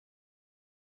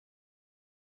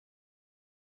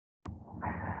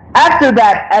After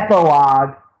that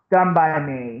epilogue done by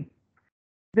me,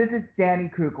 this is Danny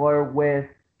Kugler with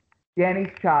Danny's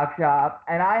Chop Shop,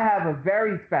 and I have a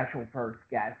very special first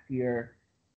guest here.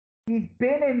 He's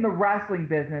been in the wrestling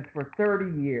business for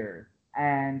 30 years,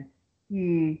 and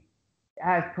he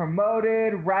has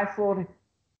promoted, wrestled,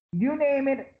 you name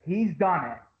it, he's done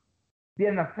it.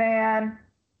 Been a fan,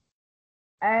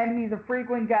 and he's a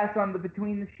frequent guest on the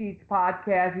Between the Sheets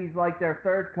podcast. He's like their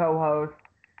third co-host.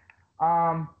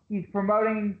 He's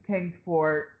promoting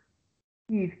Kingsport.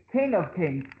 He's king of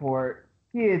Kingsport.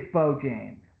 He is Bo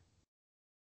James.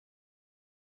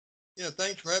 Yeah,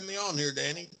 thanks for having me on here,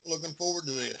 Danny. Looking forward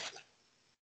to this.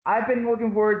 I've been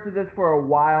looking forward to this for a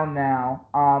while now.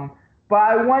 But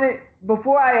I wanted,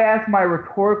 before I ask my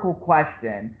rhetorical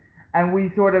question, and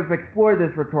we sort of explore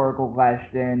this rhetorical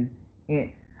question,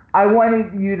 I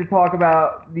wanted you to talk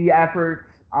about the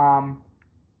efforts to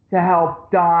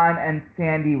help Don and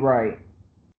Sandy Wright.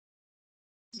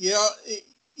 Yeah,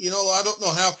 I don't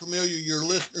know how familiar your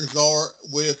listeners are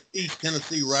with East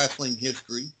Tennessee wrestling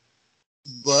history,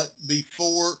 but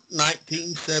before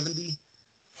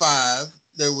 1975,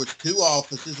 there was two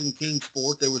offices in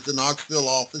Kingsport. There was the Knoxville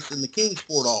office and the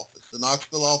Kingsport office. The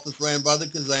Knoxville office ran by the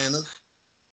Kazanas,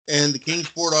 and the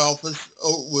Kingsport office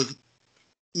was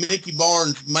Mickey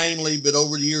Barnes mainly, but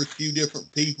over the years, a few different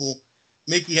people.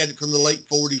 Mickey had it from the late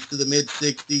 40s to the mid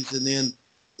 60s, and then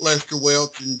Lester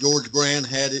Welch and George Grant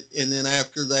had it, and then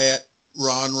after that,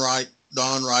 Ron Wright,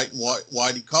 Don Wright, and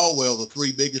Whitey Caldwell, the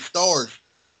three biggest stars,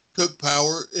 took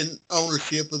power and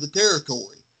ownership of the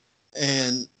territory.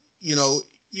 And,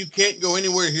 you can't go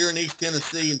anywhere here in East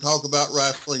Tennessee and talk about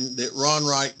wrestling that Ron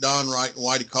Wright, Don Wright, and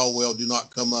Whitey Caldwell do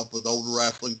not come up with older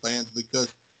wrestling fans,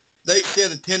 because they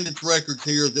set attendance records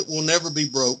here that will never be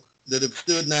broke, that have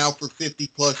stood now for 50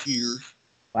 plus years.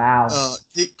 Wow.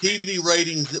 TV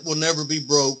ratings that will never be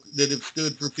broke, that have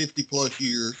stood for 50 plus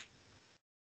years.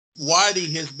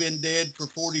 Whitey has been dead for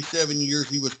 47 years.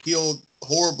 He was killed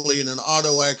horribly in an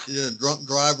auto accident. A drunk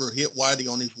driver hit Whitey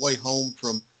on his way home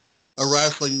from a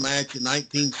wrestling match in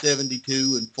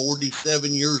 1972, and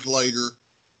 47 years later,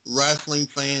 wrestling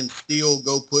fans still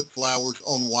go put flowers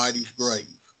on Whitey's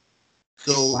grave.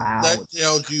 So wow. That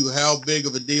tells you how big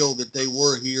of a deal that they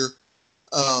were here.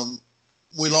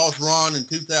 We lost Ron in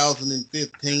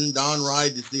 2015. Don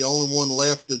Wright is the only one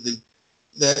left of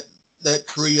that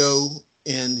trio,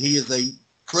 and he is a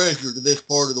treasure to this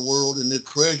part of the world and a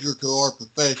treasure to our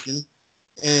profession.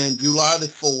 And July the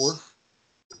 4th,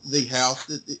 the house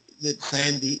that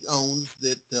Sandy owns,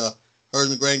 that her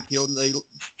and the grandchildren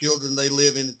they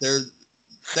live in it there.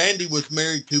 Sandy was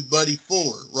married to Buddy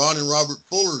Fuller, Ron and Robert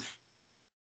Fuller's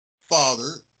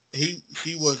father.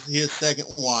 She was his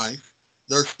second wife,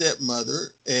 their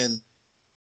stepmother, and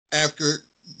after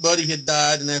Buddy had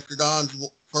died and after Don's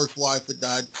first wife had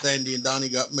died, Sandy and Donnie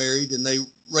got married, and they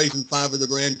raised 5 of the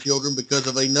grandchildren because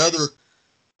of another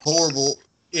horrible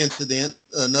incident,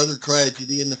 another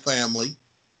tragedy in the family.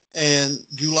 And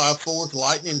July 4th,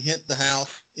 lightning hit the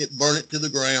house. It burned it to the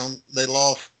ground. They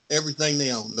lost everything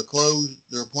they owned, the clothes,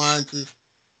 their appliances.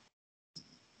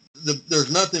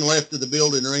 There's nothing left of the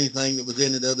building or anything that was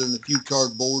in it other than a few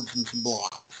charred boards and some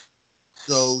blocks.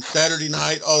 So Saturday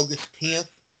night, August 10th,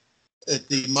 at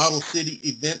the Model City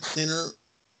Event Center,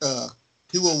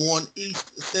 201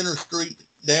 East Center Street,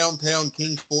 downtown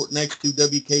Kingsport, next to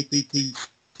WKPT's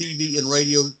TV and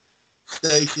radio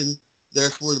station.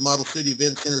 That's where the Model City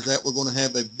Event Center is at. We're going to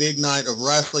have a big night of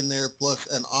wrestling there, plus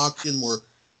an auction. We're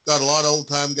got a lot of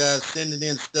old-time guys sending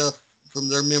in stuff from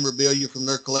their memorabilia, from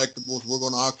their collectibles. We're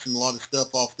going to auction a lot of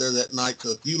stuff off there that night. So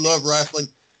if you love wrestling,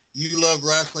 you love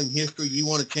wrestling history, you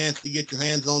want a chance to get your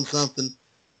hands on something,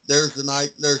 there's the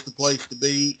night, there's the place to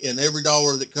be. And every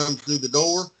dollar that comes through the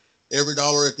door, every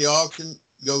dollar at the auction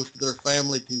goes to their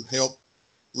family to help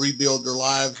rebuild their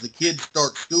lives. The kids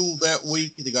start school that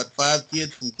week. They got 5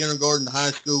 kids from kindergarten to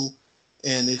high school,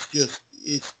 and it's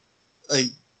a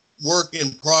work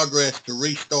in progress to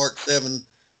restart 7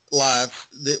 lives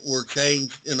that were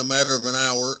changed in a matter of an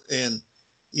hour. And,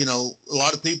 a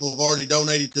lot of people have already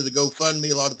donated to the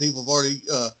GoFundMe. A lot of people have already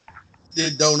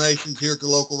did donations here to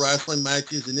local wrestling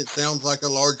matches, and it sounds like a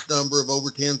large number of over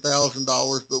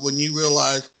 $10,000. But when you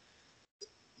realize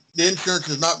the insurance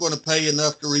is not going to pay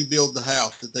enough to rebuild the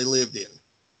house that they lived in.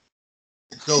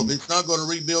 So if it's not going to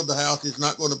rebuild the house, it's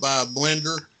not going to buy a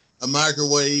blender, a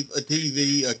microwave, a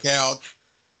TV, a couch,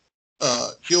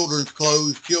 children's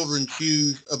clothes, children's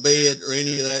shoes, a bed, or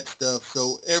any of that stuff.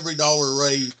 So every dollar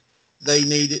raised, they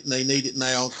need it, and they need it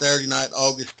now. Saturday night,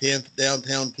 August 10th,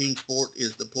 downtown Kingsport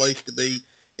is the place to be.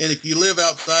 And if you live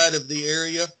outside of the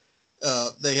area,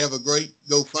 They have a great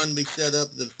GoFundMe set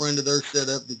up that a friend of theirs set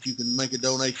up that you can make a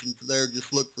donation for there.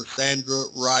 Just look for Sandra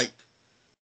Wright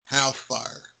House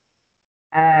Fire.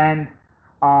 And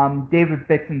David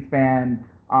Bixenspan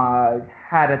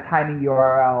had a tiny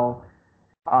URL,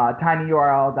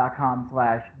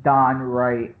 tinyurl.com/Don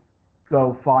Wright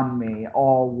GoFundMe,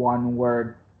 all one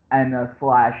word, and a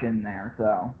slash in there.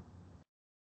 So.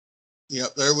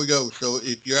 Yep, there we go. So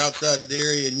if you're outside the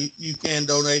area and you can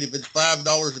donate, if it's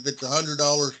 $5, if it's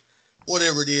 $100,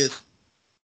 whatever it is,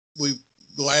 we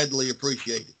gladly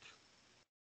appreciate it.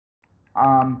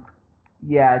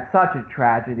 Yeah, it's such a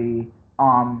tragedy.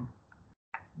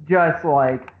 Just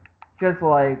like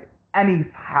any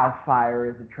house fire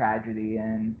is a tragedy,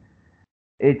 and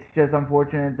it's just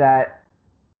unfortunate that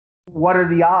what are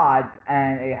the odds,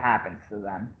 and it happens to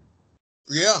them.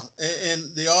 Yeah,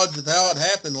 and the odds of how it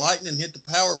happened, lightning hit the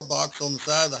power box on the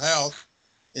side of the house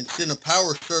and sent a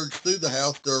power surge through the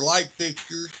house. Their light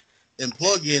fixtures and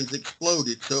plug-ins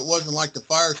exploded. So it wasn't like the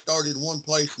fire started in one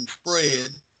place and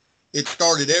spread. It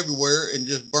started everywhere and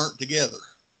just burnt together.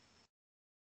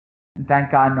 And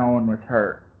thank God no one was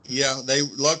hurt. Yeah,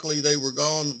 luckily they were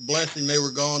gone. Blessing they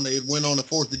were gone. They had went on the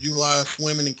 4th of July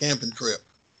swimming and camping trip.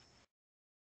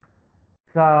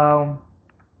 So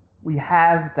we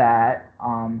have that.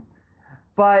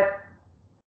 But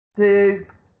to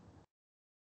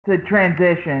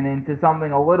transition into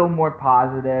something a little more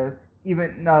positive,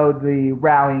 even though the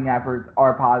rallying efforts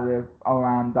are positive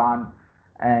around Don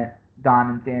and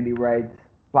Sandy Wright's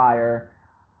fire,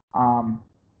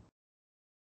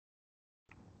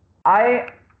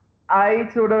 I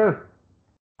sort of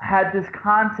had this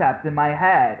concept in my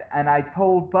head, and I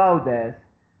told Bo this,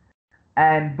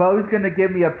 and Bo's going to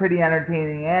give me a pretty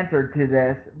entertaining answer to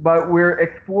this, but we're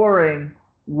exploring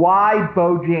why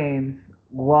Bo James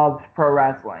loves pro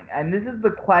wrestling. And this is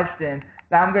the question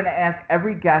that I'm going to ask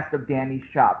every guest of Danny's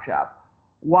Chop Shop.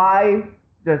 Why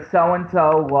does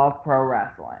so-and-so love pro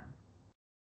wrestling?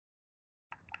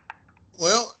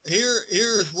 Well,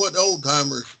 here's what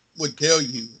old-timers would tell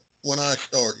you when I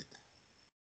started.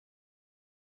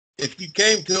 If you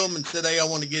came to them and said, hey, I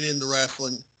want to get into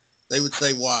wrestling, they would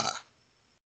say, why?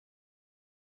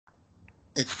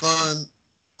 It's fun.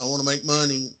 I want to make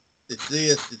money. It's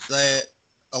this, it's that.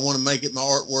 I want to make it my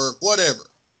artwork, whatever.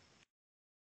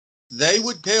 They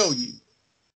would tell you,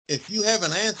 if you have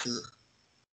an answer,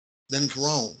 then it's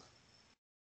wrong.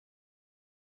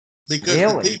 Because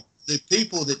really? the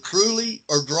people that truly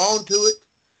are drawn to it,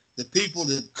 the people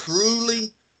that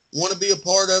truly want to be a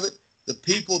part of it, the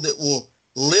people that will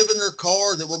live in their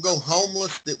car, that will go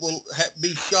homeless, that will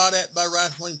be shot at by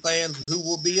wrestling fans, who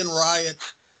will be in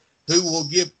riots, who will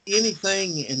give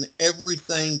anything and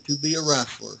everything to be a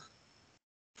wrestler,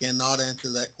 cannot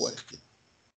answer that question.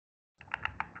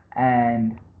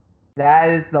 And that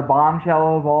is the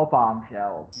bombshell of all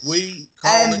bombshells. We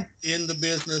call it in the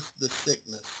business the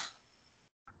sickness.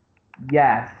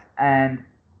 Yes, and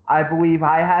I believe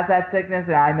I have that sickness,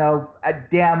 and I know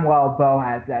damn well Bo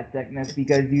has that sickness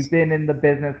because you've been in the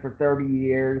business for 30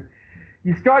 years.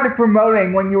 You started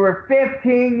promoting when you were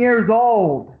 15 years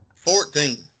old.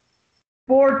 14.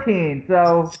 14.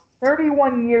 So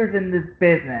 31 years in this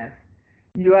business.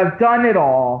 You have done it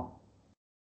all.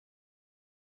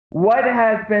 What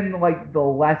has been like the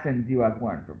lessons you have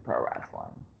learned from pro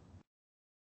wrestling?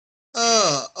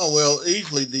 Well,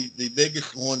 easily the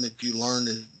biggest one that you learn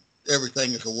is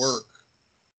everything is a work.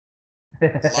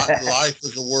 Life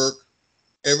is a work.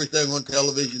 Everything on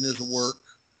television is a work.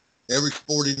 Every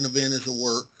sporting event is a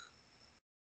work.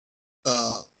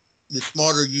 The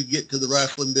smarter you get to the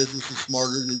wrestling business, the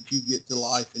smarter that you get to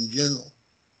life in general.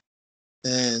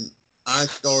 And I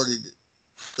started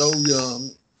so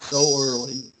young, so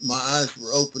early. My eyes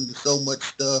were open to so much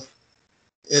stuff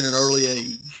at an early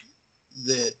age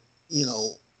that,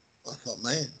 I thought,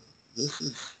 man, this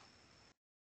is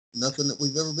nothing that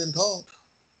we've ever been taught.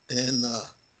 And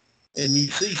you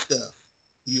see stuff.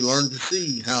 You learn to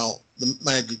see how the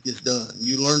magic is done.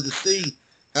 You learn to see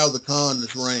how the con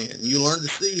is ran. You learn to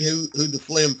see who the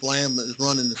flim flam is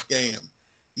running the scam.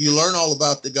 You learn all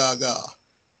about the gaga.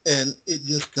 And it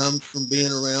just comes from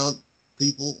being around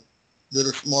people that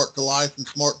are smart to life and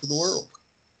smart to the world.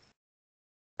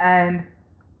 And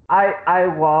I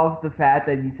love the fact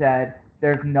that you said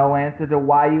there's no answer to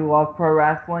why you love pro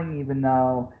wrestling, even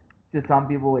though to some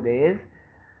people it is.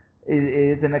 It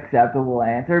is an acceptable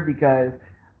answer because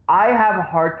I have a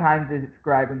hard time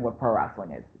describing what pro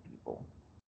wrestling is to people.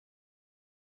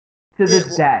 To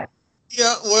this day.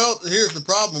 Yeah, well, here's the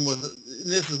problem with it,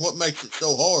 and this is what makes it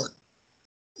so hard.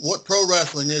 What pro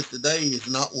wrestling is today is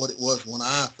not what it was when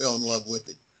I fell in love with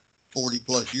it 40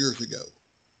 plus years ago.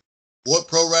 What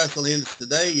pro wrestling is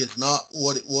today is not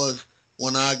what it was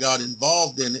when I got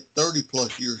involved in it 30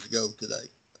 plus years ago today.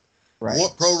 Right.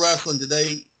 What pro wrestling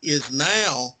today is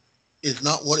now is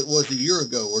not what it was a year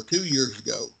ago or 2 years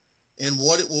ago. And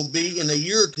what it will be in a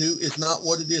year or two is not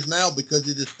what it is now, because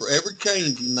it is forever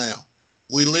changing now.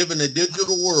 We live in a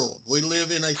digital world. We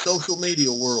live in a social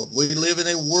media world. We live in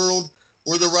a world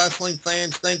where the wrestling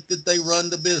fans think that they run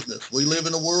the business. We live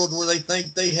in a world where they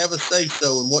think they have a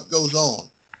say-so in what goes on.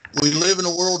 We live in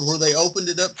a world where they opened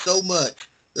it up so much,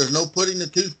 there's no putting the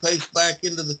toothpaste back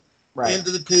into the Right.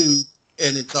 tube,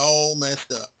 and it's all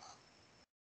messed up.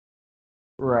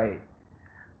 Right.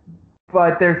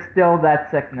 But there's still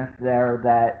that sickness there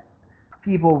that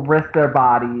people risk their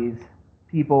bodies,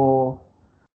 people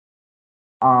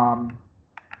um,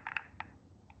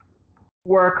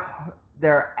 work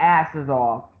their asses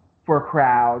off for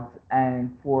crowds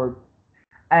and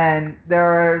there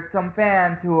are some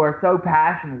fans who are so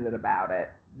passionate about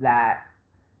it that,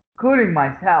 including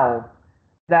myself,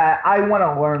 that I want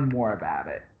to learn more about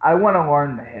it. I want to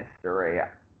learn the history.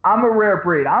 I'm a rare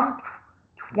breed. I'm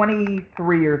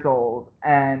 23 years old,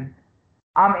 and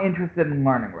I'm interested in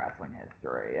learning wrestling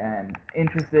history and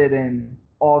interested in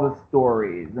all the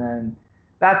stories. And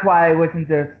that's why I listen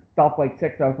to stuff like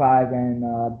 605 and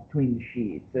Between the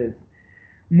Sheets. It's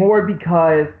more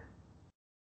because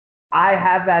I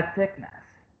have that sickness.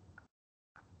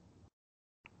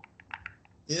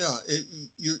 Yeah,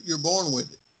 you're born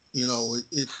with it. You know,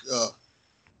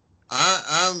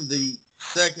 I'm the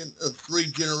second of three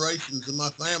generations of my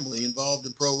family involved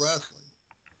in pro wrestling.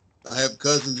 I have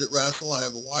cousins that wrestle. I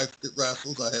have a wife that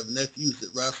wrestles. I have nephews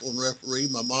that wrestle and referee.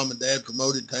 My mom and dad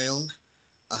promoted towns.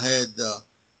 I had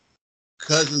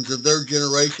cousins of their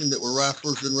generation that were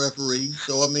wrestlers and referees.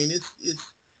 So I mean,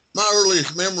 it's my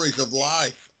earliest memories of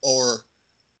life are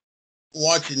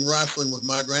watching wrestling with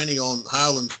my granny on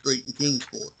Highland Street in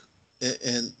Kingsport.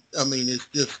 And I mean,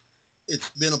 it's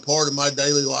been a part of my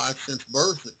daily life since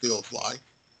birth, it feels like.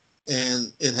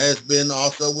 And it has been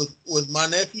also with my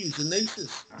nephews and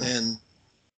nieces. And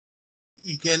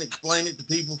you can't explain it to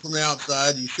people from the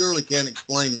outside. You surely can't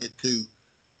explain it to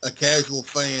a casual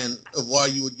fan of why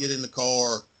you would get in the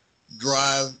car,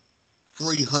 drive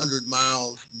 300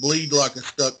 miles, bleed like a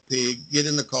stuck pig, get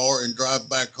in the car and drive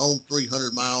back home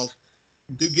 300 miles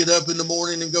to get up in the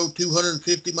morning and go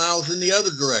 250 miles in the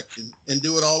other direction and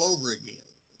do it all over again.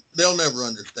 They'll never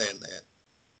understand that.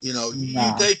 You know,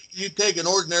 Nah. you take an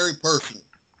ordinary person,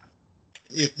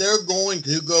 if they're going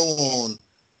to go on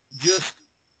just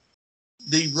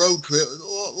the road trip,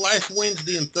 last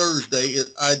Wednesday and Thursday,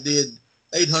 I did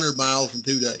 800 miles in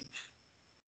 2 days.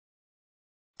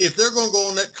 If they're going to go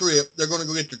on that trip, they're going to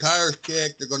go get their tires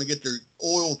checked. They're going to get their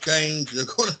oil changed. They're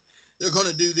going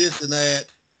to do this and that.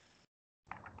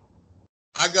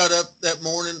 I got up that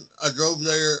morning. I drove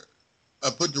there. I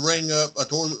put the ring up. I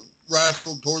tore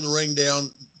the ring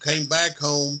down, came back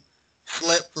home,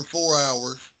 slept for 4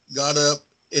 hours, got up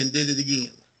and did it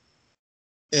again.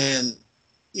 And,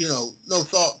 you know, no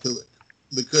thought to it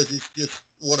because it's just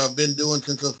what I've been doing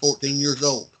since I was 14 years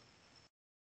old.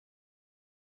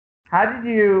 How did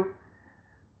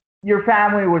your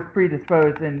family was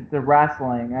predisposed into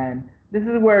wrestling, and this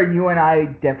is where you and I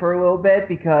differ a little bit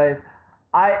because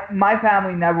my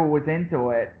family never was into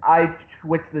it. I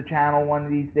switched the channel one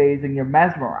of these days and you're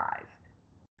mesmerized,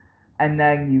 and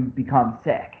then you become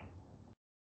sick.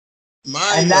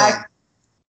 And that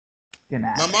can My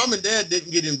happen. mom and dad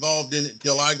didn't get involved in it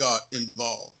until I got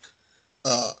involved.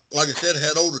 Like I said, I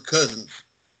had older cousins,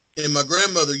 and my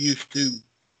grandmother used to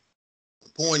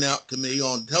point out to me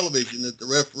on television that the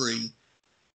referee,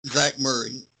 Zach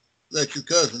Murray, that's your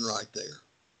cousin right there.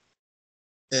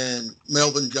 And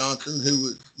Melvin Johnson,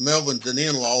 Melvin's an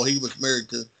in-law, he was married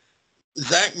to,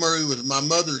 Zach Murray was my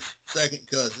mother's second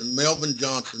cousin. Melvin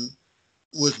Johnson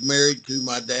was married to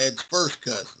my dad's first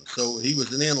cousin. So he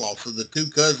was an in-law. So the two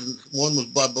cousins, one was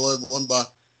by blood, one by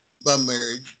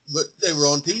marriage, but they were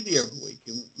on TV every week.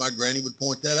 And my granny would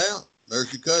point that out.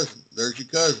 There's your cousin. There's your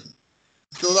cousin.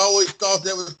 So I always thought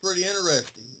that was pretty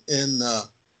interesting. And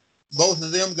both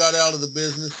of them got out of the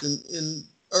business in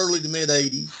early to mid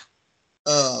 80s.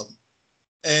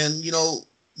 And, you know,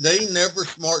 they never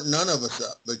smartened none of us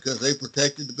up because they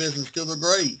protected the business till their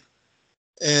grave.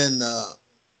 And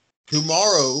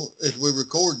tomorrow, as we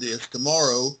record this,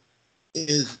 tomorrow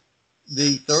is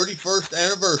the 31st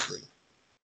anniversary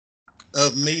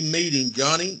of me meeting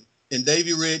Johnny and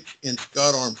Davey Rich and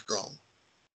Scott Armstrong.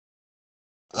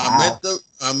 Wow.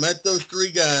 I met those three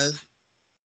guys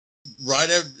right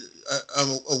after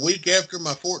a week after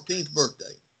my 14th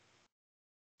birthday.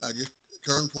 I just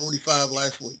turned 45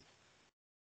 last week.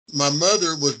 my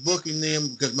mother was booking them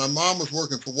because my mom was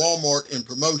working for Walmart in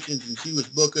promotions, and she was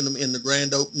booking them in the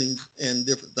grand openings and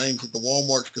different things at the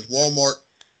Walmarts because Walmart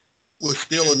was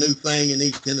still a new thing in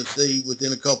East Tennessee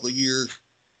within a couple of years.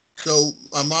 So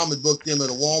my mom had booked them at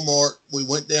a Walmart. We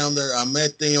went down there. I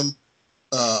met them.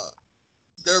 Uh,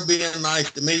 they're being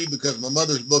nice to me because my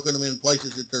mother's booking them in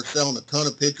places that they're selling a ton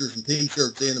of pictures and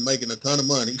T-shirts in and making a ton of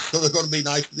money. So they're going to be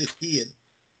nice to this kid.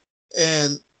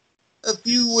 And a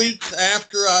few weeks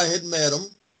after I had met him,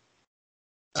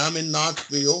 I'm in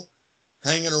Knoxville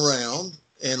hanging around,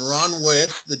 and Ron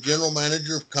West, the general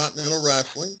manager of Continental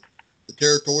Wrestling, the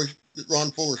territory that Ron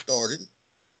Fuller started,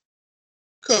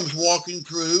 comes walking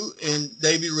through, and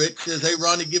Davey Rich says, "Hey,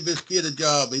 Ronnie, give this kid a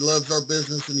job. He loves our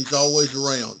business, and he's always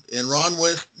around." And Ron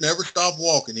West never stopped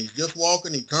walking. He's just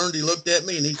walking. He turned, he looked at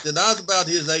me, and he said, "I was about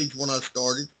his age when I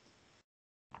started."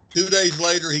 2 days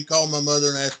later, he called my mother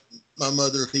and asked my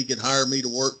mother if he could hire me to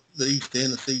work the East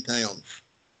Tennessee towns.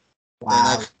 Wow. And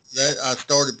that's that. I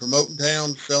started promoting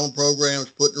towns, selling programs,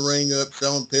 putting the ring up,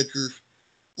 selling pictures,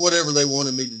 whatever they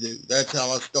wanted me to do. That's how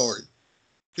I started.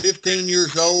 15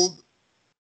 years old,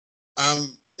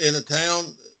 I'm in a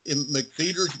town in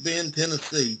McFeeters Bend,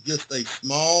 Tennessee, just a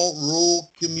small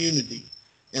rural community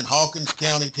in Hawkins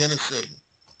County, Tennessee.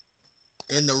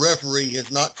 And the referee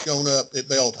has not shown up at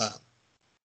bell time.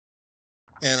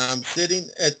 And I'm sitting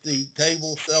at the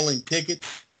table selling tickets,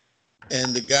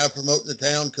 and the guy promoting the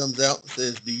town comes out and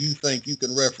says, "Do you think you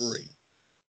can referee?"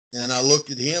 And I looked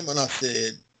at him and I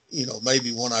said,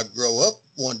 maybe when I grow up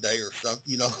one day or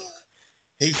something,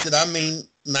 He said, "I mean,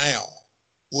 now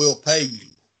we'll pay you."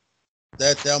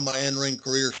 That's how my in-ring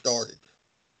career started.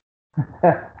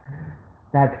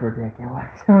 That's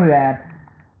ridiculous, man.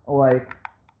 Like,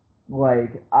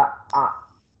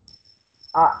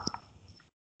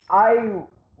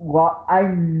 I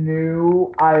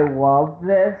knew I loved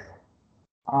this,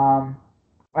 and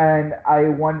I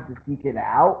wanted to seek it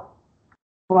out,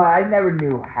 but I never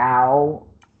knew how,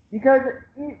 because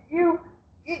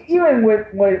even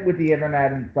with the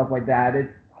internet and stuff like that,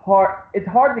 it's hard. It's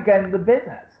hard to get into the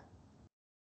business.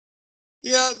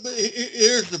 Yeah, but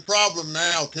here's the problem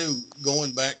now, too,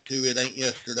 going back to it ain't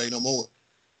yesterday no more.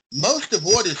 Most of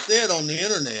what is said on the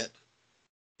internet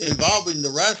involving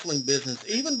the wrestling business,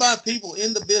 even by people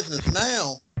in the business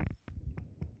now,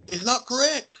 is not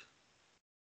correct.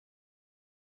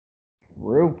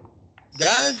 True.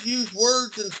 Guys use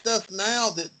words and stuff now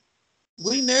that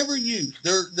we never use.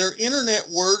 They're internet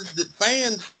words that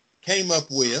fans came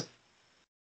up with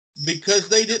because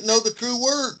they didn't know the true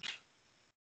words.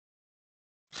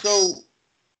 So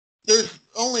there's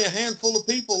only a handful of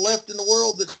people left in the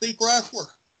world that speak wrestler.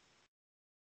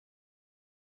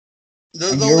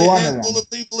 There's only a handful of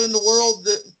people in the world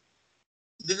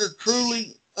that are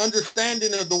truly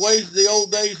understanding of the ways the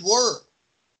old days were.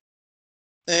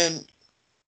 And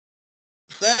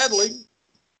sadly,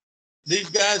 these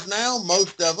guys now,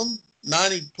 most of them,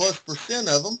 90+%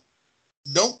 of them,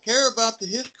 don't care about the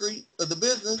history of the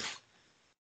business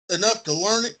enough to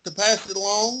learn it, to pass it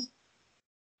along,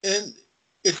 and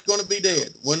it's going to be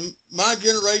dead. When my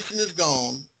generation is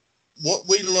gone, what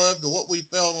we loved and what we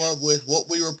fell in love with, what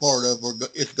we were part of,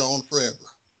 it's gone forever.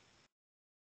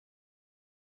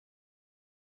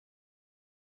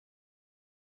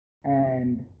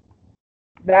 And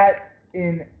that,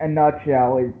 in a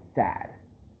nutshell, is sad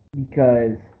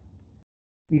because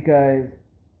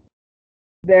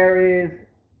there is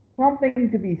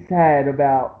something to be said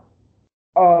about,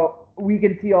 oh, we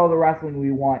can see all the wrestling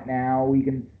we want now.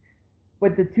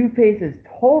 But the toothpaste is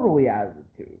totally out of the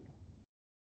tube.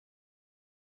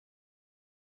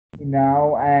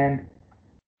 And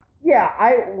yeah,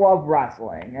 I love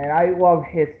wrestling and I love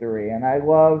history and I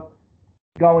love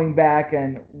going back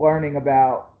and learning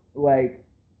about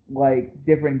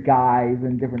different guys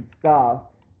and different stuff.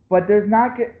 But there's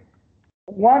not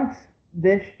once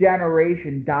this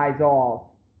generation dies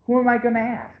off, who am I going to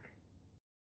ask?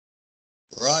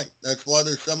 Right. That's why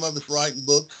there's some of us writing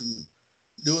books and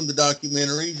doing the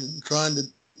documentaries and trying to,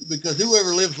 because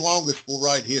whoever lives longest will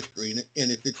write history. And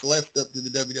if it's left up to the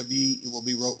WWE, it will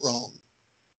be wrote wrong.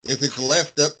 If it's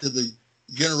left up to the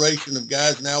generation of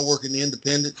guys now working the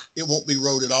independents, it won't be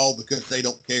wrote at all because they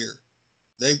don't care.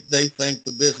 They think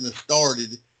the business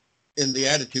started in the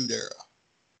Attitude Era.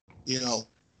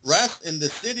 In the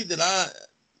city that I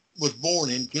was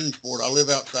born in, Kingsport, I live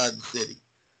outside the city,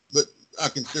 but I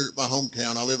consider it my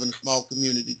hometown. I live in a small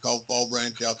community called Fall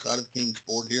Branch outside of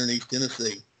Kingsport here in East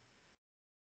Tennessee.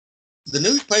 The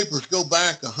newspapers go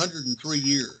back 103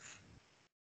 years.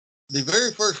 The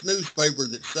very first newspaper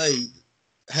that saved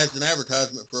has an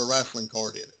advertisement for a wrestling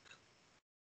card in it.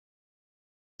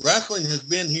 Wrestling has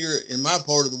been here in my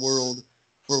part of the world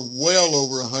for well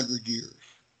over 100 years.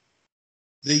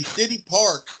 The city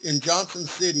parks in Johnson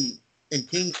City and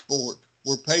Kingsport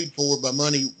were paid for by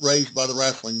money raised by the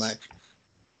wrestling matches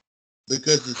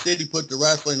because the city put the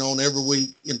wrestling on every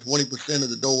week and 20% of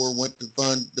the door went to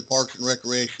fund the Parks and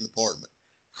Recreation Department.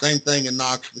 Same thing in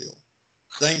Knoxville.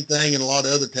 Same thing in a lot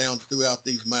of other towns throughout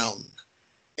these mountains.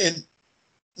 And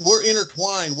we're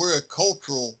intertwined. We're a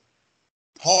cultural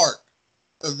part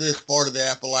of this part of the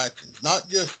Appalachians, not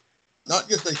just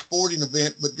a sporting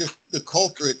event, but just the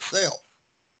culture itself.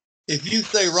 If you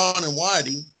say Ron and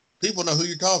Whitey, people know who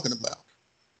you're talking about.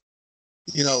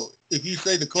 You know, if you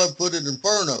say the Club-Footed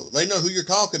Inferno, they know who you're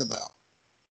talking about.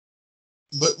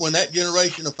 But when that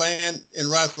generation of fan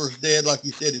and wrestlers dead, like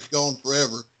you said, it's gone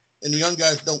forever. And the young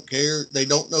guys don't care. They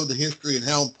don't know the history and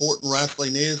how important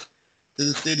wrestling is to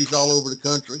the cities all over the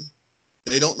country.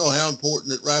 They don't know how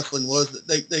important that wrestling was.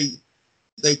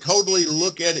 They totally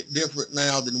look at it different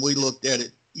now than we looked at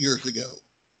it years ago.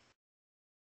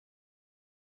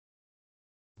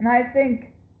 And I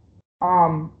think,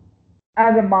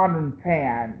 as a modern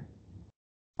fan,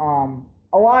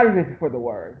 a lot of it's for the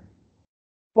worse.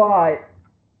 But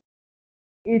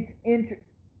it's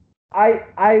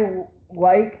I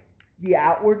like the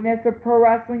outwardness of pro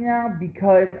wrestling now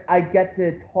because I get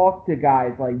to talk to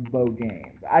guys like Bo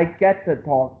James. I get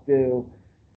to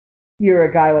hear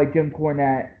a guy like Jim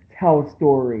Cornette tell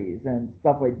stories and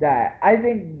stuff like that. I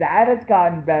think that has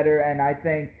gotten better, and I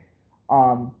think,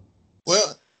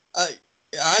 well,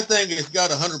 I think it's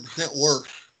got 100% worse.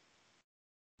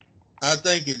 I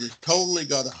think it has totally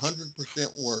got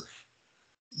 100% worse.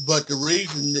 But the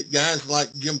reason that guys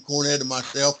like Jim Cornette and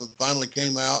myself have finally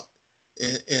came out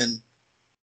and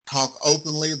talk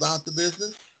openly about the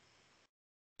business,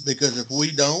 because if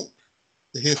we don't,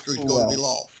 the history's going to be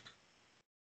lost.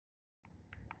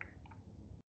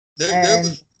 There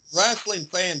was wrestling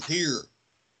fans here,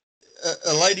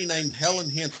 a lady named Helen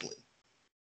Hensley,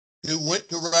 who went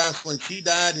to wrestling. She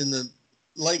died in the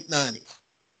late 90s.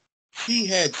 She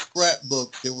had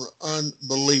scrapbooks that were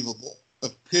unbelievable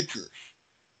of pictures,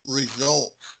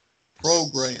 results,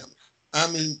 programs.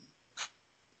 I mean,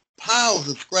 piles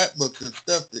of scrapbooks and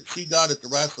stuff that she got at the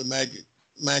wrestling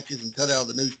matches and cut out of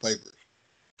the newspapers.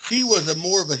 She was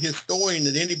more of a historian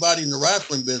than anybody in the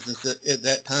wrestling business at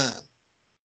that time.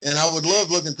 And I would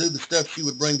love looking through the stuff she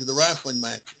would bring to the wrestling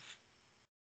matches.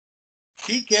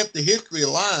 She kept the history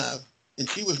alive, and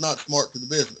she was not smart to the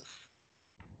business.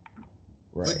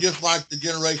 Right. But just like the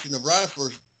generation of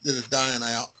wrestlers that is dying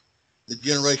out, the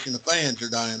generation of fans are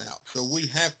dying out. So we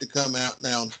have to come out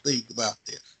now and speak about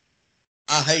this.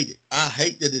 I hate it. I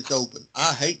hate that it's open.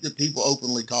 I hate that people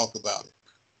openly talk about it.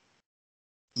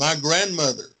 My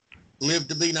grandmother lived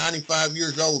to be 95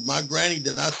 years old. My granny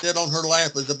that I sat on her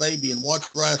lap as a baby and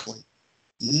watched wrestling.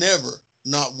 Never,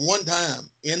 not one time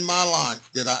in my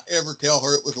life did I ever tell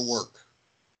her it was a work.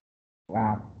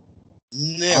 Wow.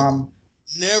 Never.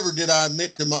 Never did I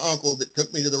admit to my uncle that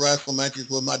took me to the wrestling matches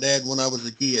with my dad when I was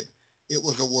a kid. It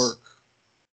was a work.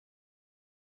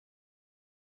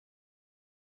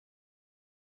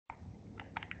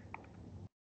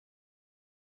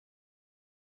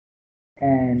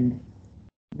 And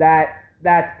that's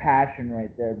passion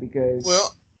right there because...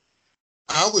 Well,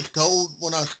 I was told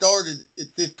when I started at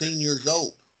 15 years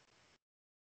old,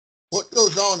 what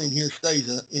goes on in here stays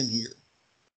in here.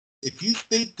 If you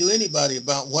speak to anybody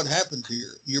about what happens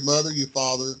here, your mother, your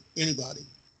father, anybody,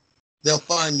 they'll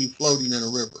find you floating in a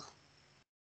river.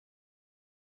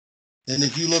 And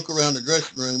if you look around the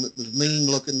dressing room, it was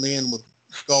mean-looking men with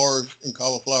scars and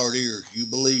cauliflower ears. You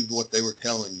believed what they were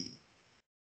telling you.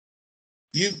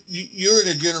 You're in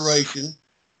a generation,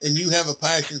 and you have a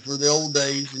passion for the old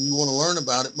days, and you want to learn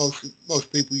about it.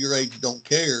 Most people your age don't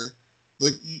care,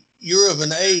 but you're of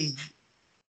an age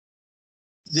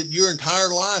that your entire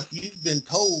life you've been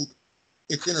told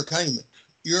it's entertainment.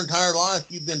 Your entire life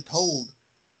you've been told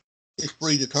it's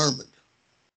predetermined.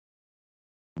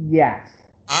 Yes.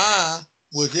 I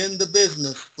was in the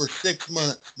business for 6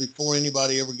 months before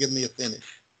anybody ever gave me a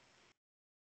finish.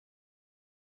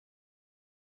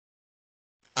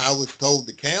 I was told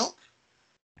to count.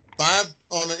 5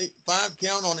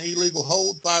 count on an illegal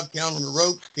hold, 5 count on the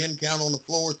ropes, 10 count on the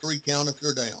floor, 3 count if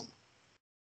they're down.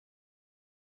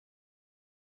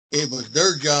 It was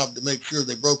their job to make sure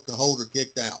they broke the hold or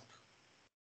kicked out.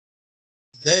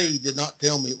 They did not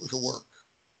tell me it was a work.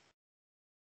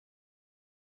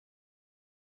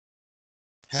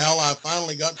 How I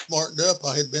finally got smartened up,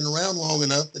 I had been around long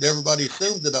enough that everybody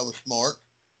assumed that I was smart,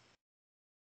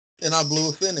 and I blew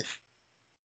a finish.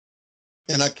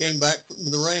 And I came back from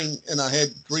the ring, and I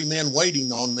had 3 men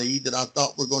waiting on me that I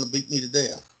thought were going to beat me to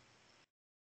death.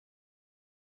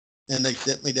 and they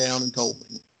sent me down and told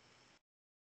me.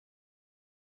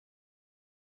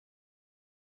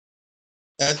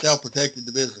 That's how protected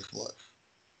the business was.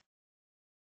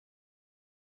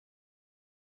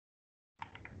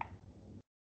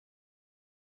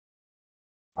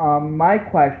 My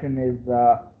question is,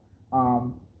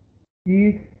 do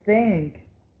you think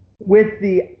with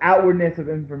the outwardness of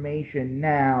information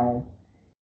now,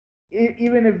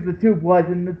 even if the tube was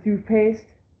in the toothpaste,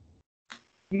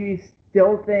 do you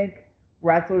still think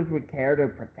wrestlers would care to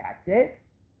protect it?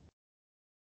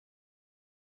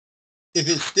 If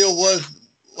it still was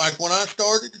like when I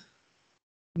started,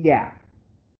 Yeah.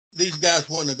 these guys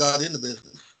wouldn't have got in the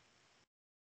business.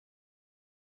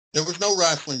 There was no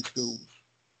wrestling schools.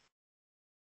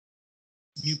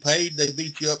 You paid, they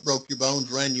beat you up, broke your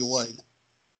bones, ran you away.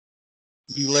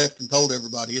 You left and told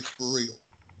everybody it's for real.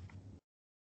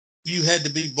 You had to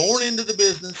be born into the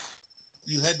business.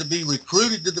 You had to be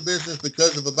recruited to the business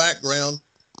because of a background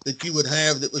that you would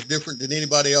have that was different than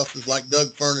anybody else's, like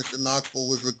Doug Furnace in Knoxville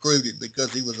was recruited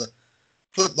because he was a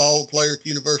football player at the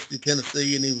University of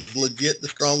Tennessee, and he was legit the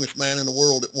strongest man in the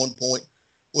world at one point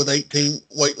with 18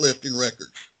 weightlifting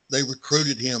records. They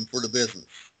recruited him for the business.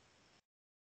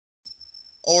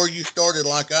 Or you started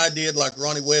like I did, like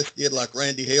Ronnie West did, like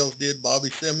Randy Hales did,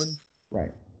 Bobby Simmons,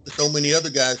 Right. so many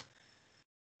other guys.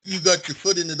 You got your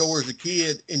foot in the door as a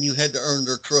kid, and you had to earn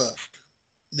their trust.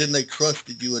 Then they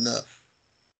trusted you enough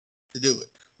to do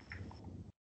it.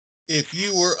 If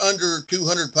you were under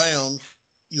 200 pounds,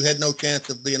 you had no chance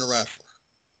of being a wrestler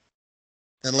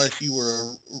unless you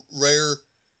were a rare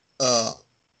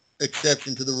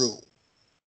exception to the rule.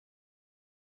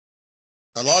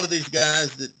 A lot of these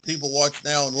guys that people watch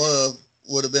now and love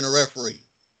would have been a referee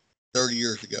 30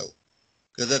 years ago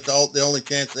because that's the only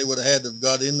chance they would have had to have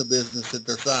got in the business at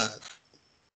their size.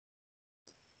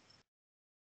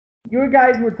 You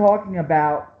guys were talking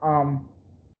about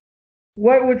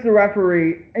what was the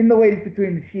referee in the Ladies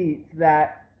Between the Sheets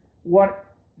that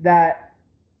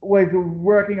was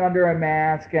working under a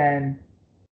mask, and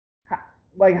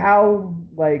how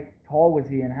tall was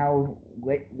he and how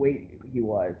weight he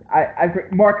was?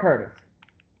 Mark Curtis.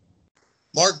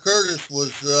 Mark Curtis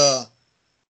was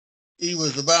he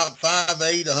was about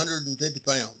 5'8", 150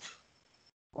 pounds.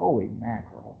 Holy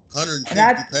mackerel!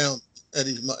 160 pounds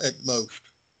at most.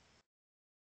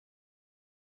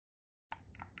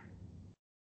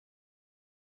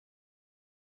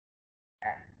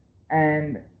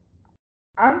 And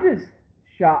I'm just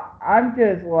shocked. I'm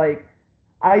just like,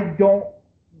 I don't.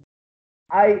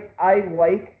 I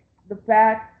like the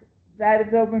fact that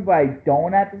it's open, but I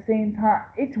don't at the same time.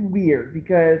 It's weird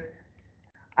because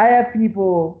I have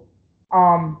people.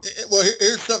 Well,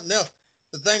 here's something else.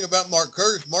 The thing about Mark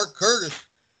Curtis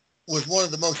was one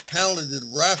of the most talented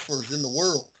wrestlers in the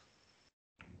world.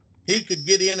 He could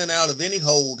get in and out of any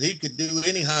hold. He could do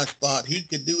any high spot. He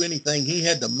could do anything. He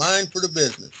had the mind for the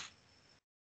business.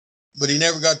 But he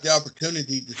never got the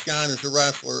opportunity to shine as a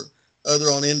wrestler other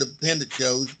on independent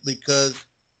shows because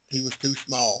he was too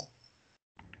small.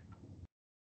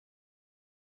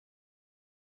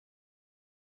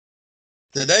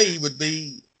 Today he would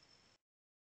be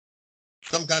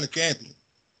some kind of champion,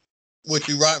 which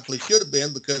he rightfully should have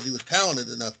been because he was talented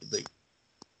enough to be.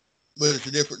 But it's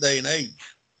a different day and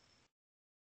age.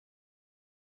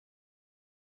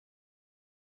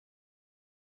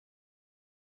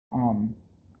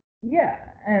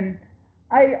 Yeah, and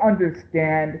I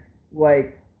understand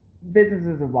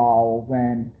businesses evolve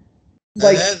and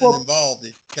It hasn't evolved,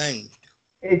 it's changed.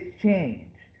 It's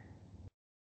changed.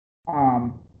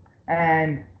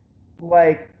 And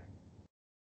like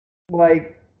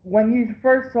when you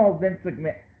first saw Vince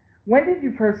McMahon, when did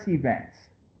you first see Vince?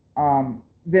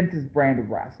 Vince's brand of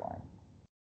wrestling.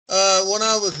 When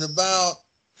I was about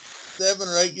 7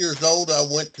 or 8 years old, I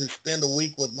went to spend a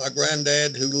week with my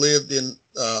granddad who lived in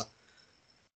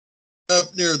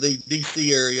up near the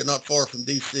D.C. area, not far from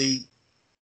D.C.,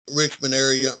 Richmond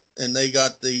area, and they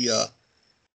got the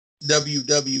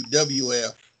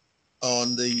WWWF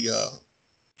on the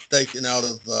station out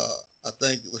of I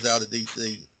think it was out of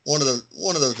D.C. One of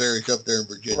those areas up there in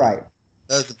Virginia. Right.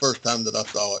 That was the first time that I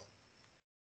saw it.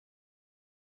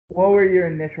 What were your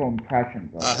initial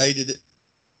impressions of it? I hated it.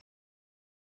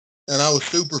 And I was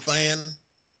super fan.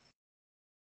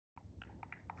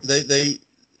 They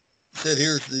said,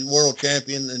 here's the world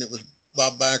champion, and it was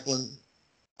Bob Backlund.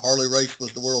 Harley Race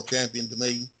was the world champion to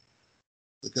me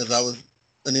because I was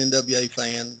an NWA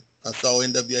fan. I saw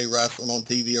NWA wrestling on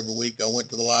TV every week. I went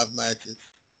to the live matches.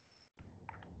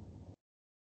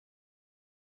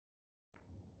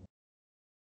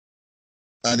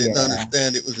 I didn't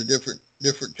understand it was a different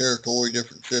territory,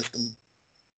 different system.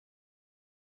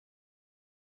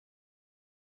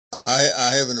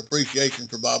 I have an appreciation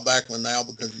for Bob Backlund now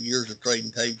because of years of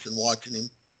trading tapes and watching him.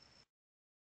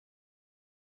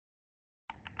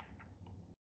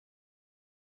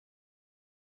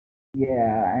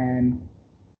 Yeah, and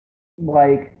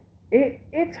like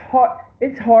it's hard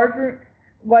for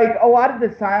like a lot of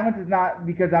the silence is not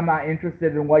because I'm not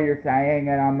interested in what you're saying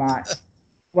and I'm not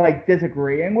like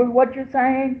disagreeing with what you're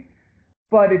saying,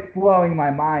 but it's blowing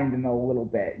my mind in a little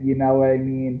bit. You know what I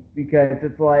mean? Because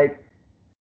it's like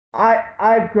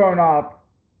I've grown up.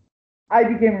 I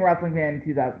became a wrestling fan in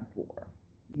 2004.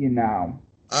 You know,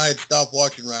 I had stopped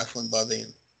watching wrestling by then.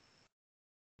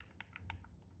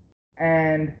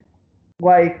 and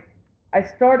like I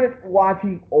started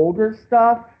watching older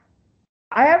stuff.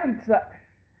 I haven't.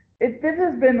 This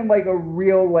has been like a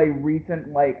real like recent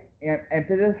like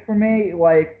impetus for me.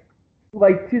 Like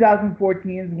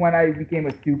 2014 is when I became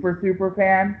a super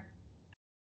fan,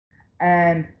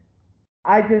 and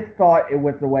I just thought it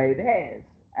was the way it is.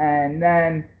 And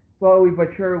then slowly but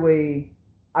surely,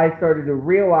 I started to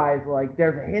realize like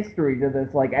there's a history to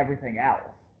this, like everything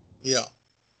else. Yeah.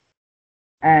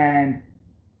 And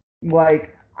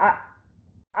like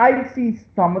I see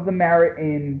some of the merit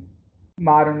in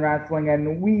modern wrestling,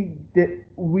 and we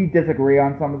disagree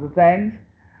on some of the things,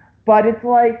 but it's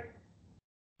like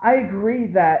I agree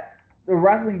that the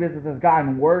wrestling business has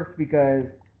gotten worse because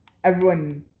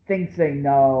everyone thinks they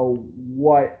know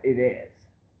what it is.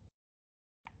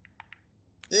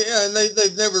 Yeah, and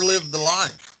they've never lived the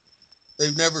life.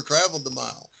 They've never traveled the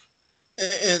miles.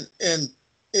 And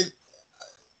it,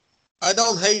 I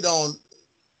don't hate on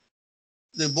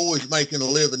the boys making a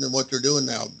living in what they're doing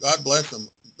now. God bless them.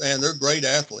 Man, they're great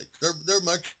athletes. They're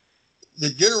much, the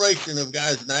generation of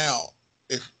guys now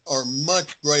are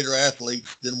much greater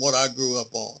athletes than what I grew up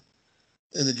on.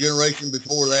 And the generation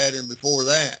before that and before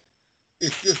that,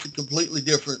 it's just a completely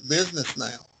different business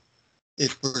now.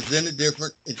 It's presented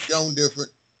different. It's shown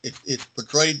different. It's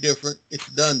portrayed different. It's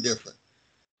done different.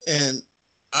 And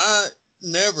I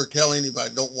never tell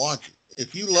anybody don't watch it.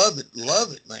 If you love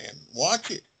it, man.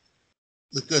 Watch it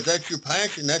because that's your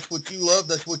passion. That's what you love.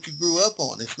 That's what you grew up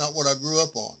on. It's not what I grew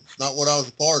up on. It's not what I was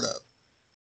a part of.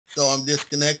 So I'm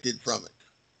disconnected from it.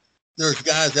 There's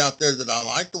guys out there that I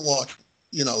like to watch,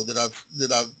 you know, that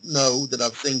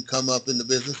I've seen come up in the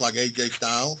business like AJ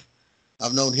Styles.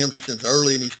 I've known him since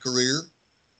early in his career.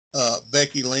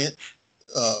 Becky Lynch,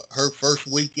 her first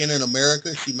weekend in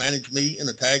America, she managed me in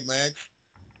a tag match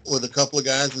with a couple of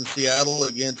guys in Seattle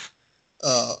against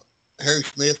uh, Harry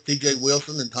Smith, T.J.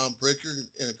 Wilson, and Tom Pritchard,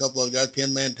 and a couple of guys,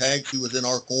 10-man tag. She was in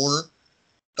our corner.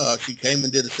 She came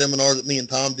and did a seminar that me and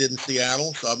Tom did in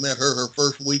Seattle, so I met her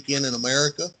first weekend in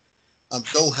America. I'm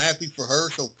so happy for her,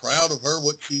 so proud of her,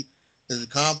 what she has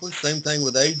accomplished. Same thing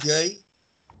with AJ.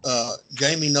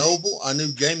 Jamie Noble. I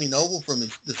knew Jamie Noble from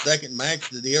the second match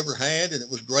that he ever had, and it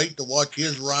was great to watch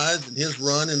his rise and his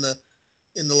run in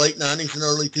the late 90s and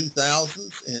early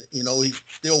 2000s. And, you know, he's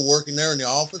still working there in the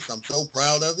office. I'm so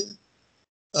proud of him.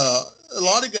 A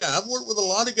lot of guys, I've worked with a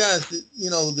lot of guys that, you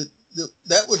know,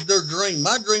 that was their dream.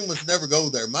 My dream was to never go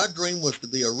there. My dream was to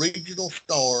be a regional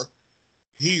star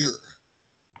here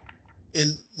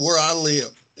in where I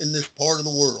live in this part of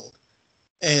the world.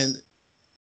 And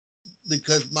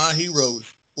because my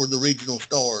heroes were the regional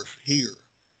stars here.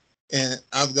 And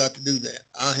I've got to do that.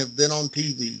 I have been on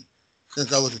TV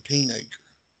since I was a teenager.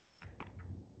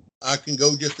 I can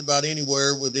go just about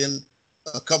anywhere within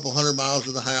a couple hundred miles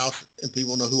of the house and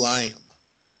people know who I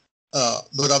am.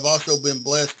 But I've also been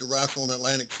blessed to wrestle in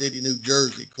Atlantic City, New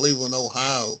Jersey, Cleveland,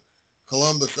 Ohio,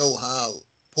 Columbus, Ohio,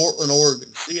 Portland,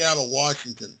 Oregon, Seattle,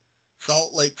 Washington,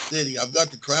 Salt Lake City. I've got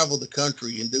to travel the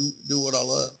country and do what I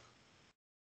love.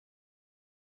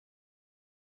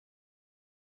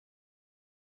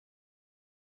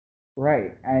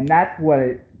 Right, and that's what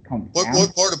it comes down.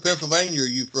 What part of Pennsylvania are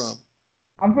you from?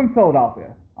 I'm from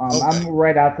Philadelphia. Okay. I'm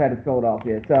right outside of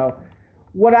Philadelphia. So,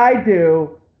 what I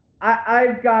do,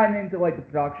 I've gotten into like the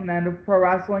production end of pro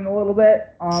wrestling a little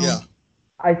bit. Yeah.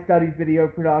 I studied video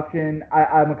production.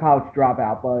 I'm a college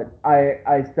dropout, but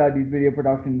I studied video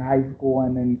production in high school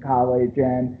and in college,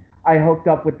 and I hooked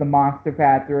up with the Monster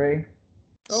Factory.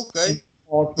 Okay.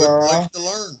 Good place to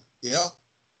learn. Yeah.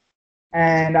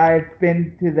 And I've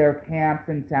been to their camps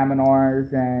and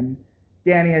seminars, and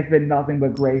Danny has been nothing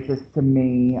but gracious to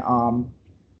me.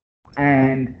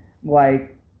 And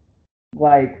like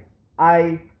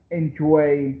I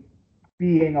enjoy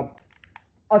being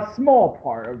a small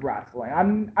part of wrestling.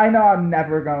 I know I'm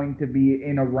never going to be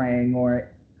in a ring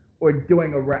or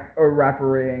doing or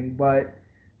refereeing, but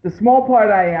the small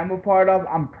part I am a part of,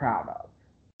 I'm proud of.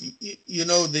 You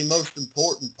know, the most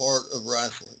important part of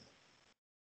wrestling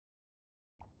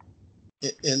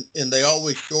and they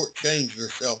always shortchange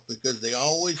themselves because they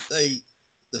always say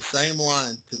the same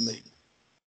line to me.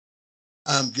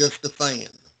 I'm just a fan.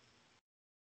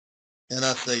 And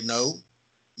I say, no,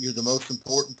 you're the most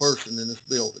important person in this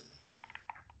building.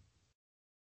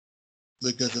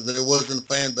 Because if there wasn't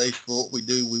a fan base for what we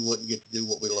do, we wouldn't get to do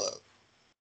what we love.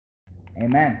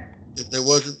 Amen. If there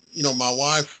wasn't, my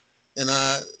wife and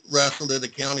I wrestled at a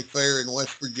county fair in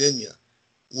West Virginia.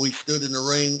 We stood in the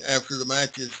ring after the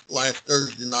matches last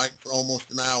Thursday night for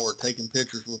almost an hour taking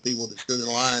pictures with people that stood in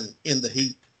line in the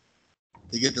heat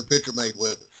to get their picture made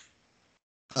with us.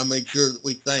 I made sure that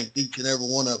we thanked each and every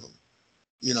one of them.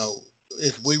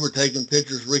 If we were taking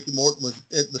pictures, Ricky Morton was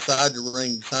beside the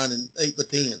ring signing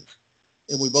 8x10s,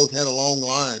 and we both had a long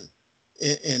line,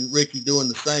 and Ricky doing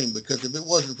the same, because if it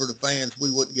wasn't for the fans, we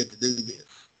wouldn't get to do this.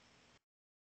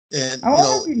 And, How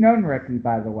long have you known Ricky,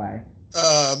 by the way?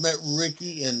 I met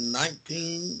Ricky in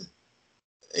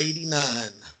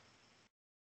 1989.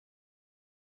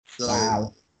 So,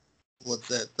 wow. What's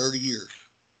that, 30 years.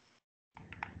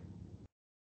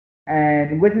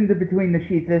 And listen to Between the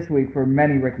Sheets this week for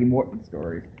many Ricky Morton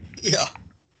stories. Yeah,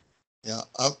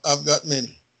 I've got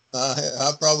many.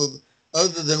 I probably,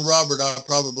 other than Robert, I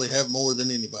probably have more than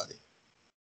anybody.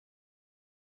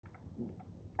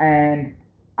 And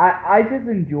I just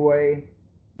enjoy,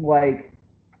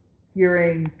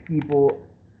 hearing people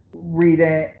read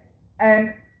it.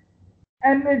 And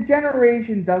the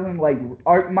generation doesn't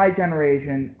my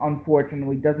generation,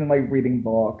 unfortunately, doesn't like reading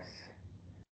books.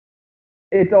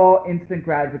 It's all instant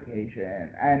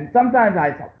gratification. And sometimes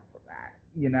I suffer from that,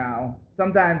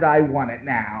 Sometimes I want it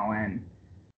now,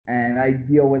 and I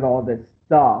deal with all this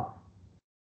stuff.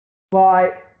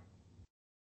 But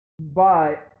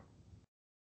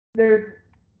there's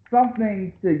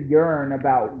something to yearn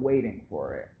about waiting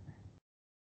for it.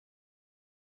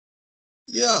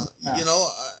 Yeah,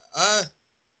 I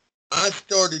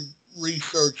started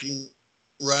researching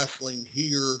wrestling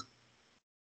here.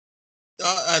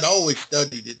 I'd always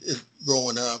studied it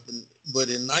growing up, but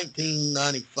in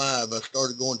 1995, I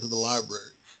started going to the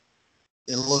libraries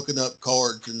and looking up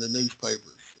cards in the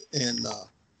newspapers. And,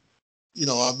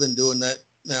 I've been doing that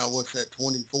now,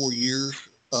 24 years?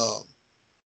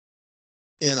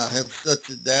 And I have such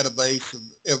a database of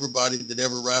everybody that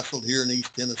ever wrestled here in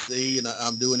East Tennessee, and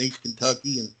I'm doing East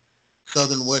Kentucky and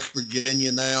Southern West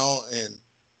Virginia now, and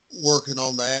working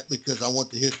on that because I want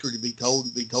the history to be told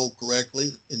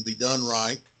correctly and be done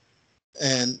right.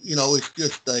 And, it's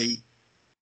just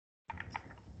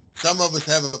some of us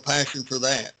have a passion for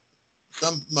that.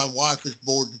 My wife is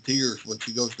bored to tears when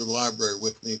she goes to the library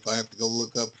with me if I have to go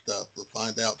look up stuff or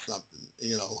find out something,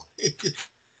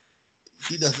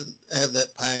 she doesn't have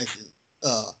that passion.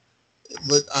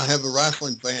 But I have a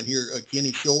wrestling fan here,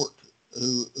 Kenny Short,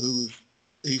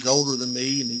 he's older than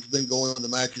me, and he's been going to the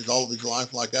matches all of his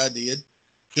life like I did.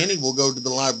 Kenny will go to the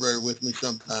library with me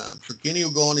sometimes. So Kenny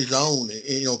will go on his own.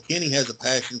 And, Kenny has a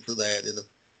passion for that. And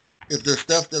if there's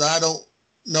stuff that I don't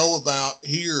know about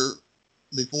here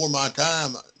before my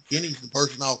time, Kenny's the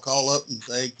person I'll call up and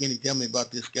say, hey, Kenny, tell me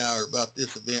about this guy or about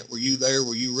this event. Were you there?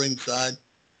 Were you ringside?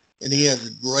 And he has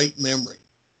a great memory.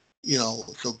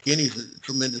 So Kenny's a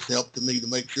tremendous help to me to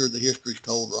make sure the history's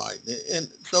told right.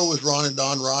 And so is Ron and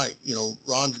Don Wright.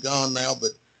 Ron's gone now,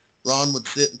 but Ron would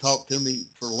sit and talk to me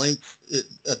for lengths at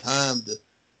a time to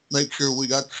make sure we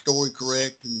got the story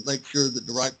correct and make sure that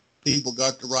the right people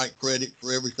got the right credit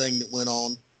for everything that went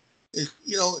on. It's,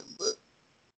 who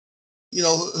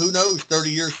knows,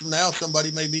 30 years from now, somebody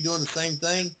may be doing the same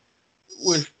thing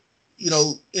with,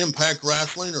 Impact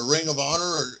Wrestling or Ring of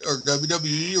Honor or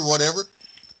WWE or whatever.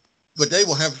 But they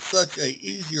will have such a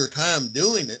easier time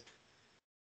doing it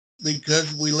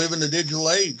because we live in the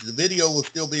digital age. The video will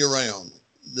still be around.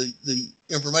 The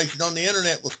information on the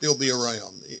internet will still be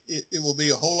around. It will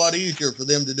be a whole lot easier for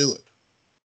them to do it.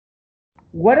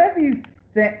 What have you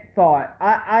thought?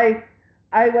 I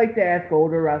like to ask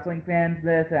older wrestling fans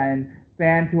this, and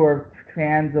fans who are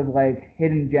fans of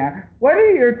hidden gems. What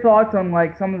are your thoughts on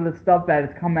some of the stuff that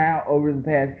has come out over the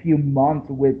past few months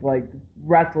with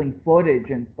wrestling footage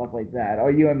and stuff like that?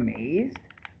 Are you amazed?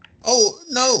 Oh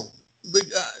no, but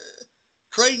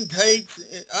trading tapes.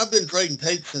 I've been trading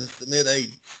tapes since the mid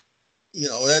 '80s.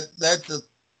 That's a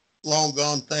long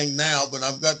gone thing now. But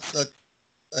I've got such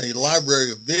a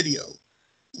library of video.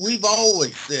 We've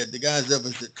always said, the guys of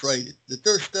us that traded, that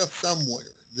there's stuff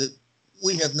somewhere that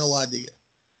we have no idea.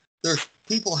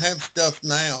 People have stuff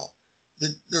now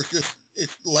that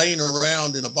it's laying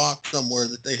around in a box somewhere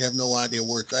that they have no idea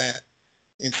where it's at,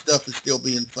 and stuff is still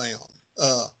being found.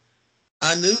 I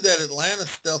knew that Atlanta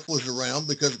stuff was around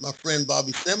because my friend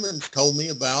Bobby Simmons told me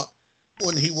about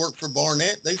when he worked for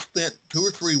Barnett, they spent 2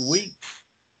 or 3 weeks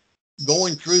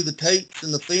going through the tapes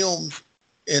and the films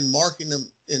and marking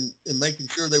them and making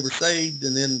sure they were saved.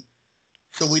 And then,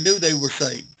 so we knew they were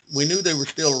saved. We knew they were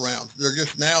still around. They're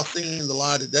just now seeing the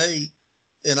light of day.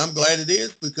 And I'm glad it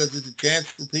is, because it's a chance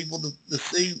for people to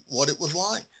see what it was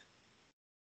like.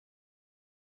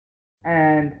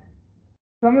 And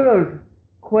some of those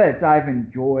clips I've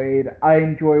enjoyed. I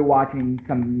enjoy watching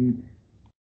some.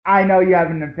 I know you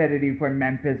have an affinity for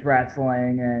Memphis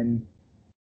wrestling,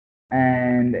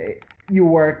 and you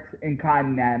worked in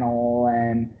Continental,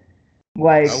 and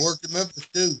like I worked in Memphis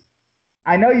too.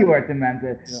 I know you worked in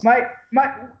Memphis. Yeah.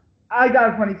 I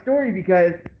got a funny story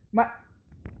because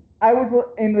I was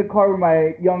in the car with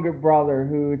my younger brother,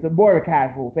 who's a more of a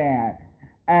casual fan,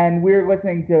 and we were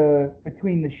listening to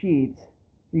Between the Sheets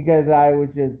because I was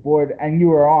just bored, and you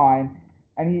were on,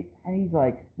 and he's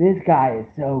like, "This guy is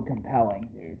so compelling,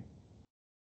 dude."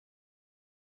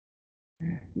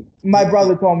 My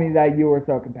brother told me that you were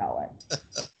so compelling.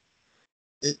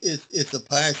 It's a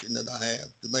passion that I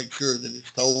have to make sure that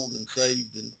it's told and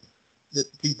saved and that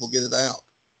people get it out.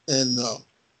 And,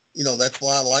 that's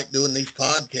why I like doing these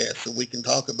podcasts, so we can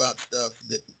talk about stuff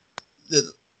that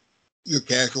your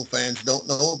casual fans don't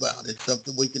know about. It's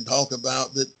something we can talk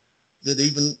about that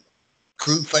even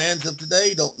true fans of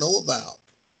today don't know about.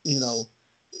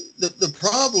 The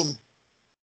problem,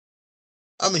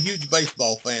 I'm a huge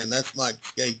baseball fan. That's my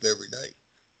escape every day.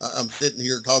 I'm sitting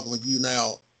here talking with you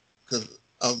now because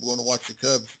I'm going to watch the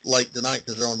Cubs late tonight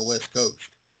because they're on the West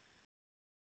Coast.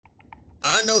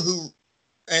 I know who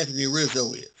Anthony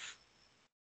Rizzo is,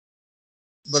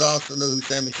 but I also know who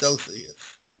Sammy Sosa is.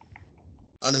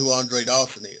 I know who Andre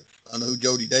Dawson is. I know who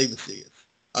Jody Davis is.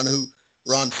 I know who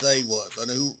Ron Say was. I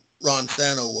know who Ron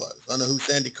Sano was. I know who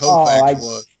Sandy Koufax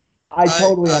was. I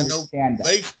totally I know understand that.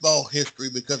 baseball history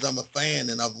because I'm a fan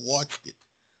and I've watched it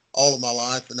all of my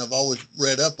life, and I've always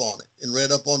read up on it and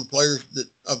read up on the players that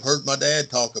I've heard my dad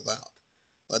talk about.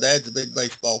 My dad's a big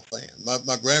baseball fan.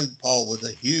 My grandpa was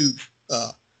a huge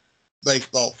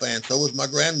baseball fan. So was my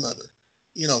grandmother.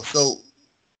 So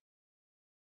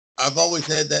I've always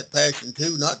had that passion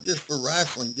too, not just for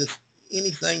wrestling, just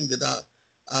anything that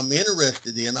I'm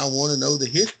interested in. I want to know the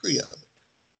history of it.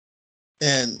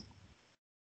 And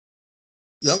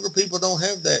younger people don't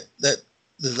have that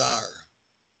desire.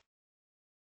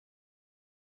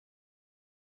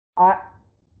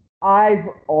 I've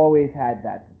always had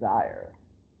that desire,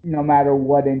 no matter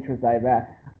what interest I've had.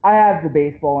 I have the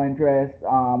baseball interest.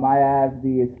 I have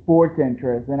the sports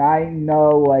interest, and I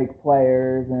know like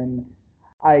players, and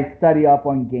I study up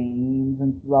on games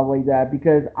and stuff like that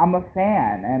because I'm a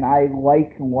fan and I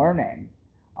like learning.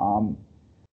 Um,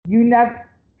 you never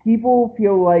People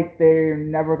feel like they're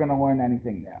never gonna learn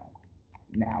anything new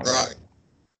nowadays. Right.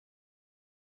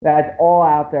 That's all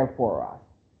out there for us.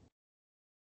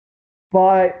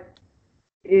 But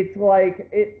it's like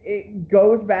it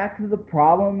goes back to the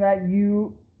problem that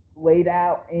you laid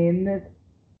out in this.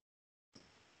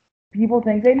 People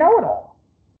think they know it all.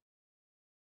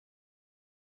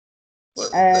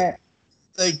 But And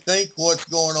they think what's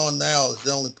going on now is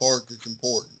the only part that's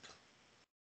important.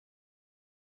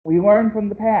 we learn from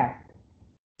the past.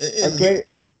 And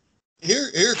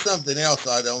here's something else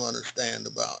I don't understand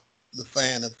about the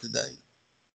fan of today.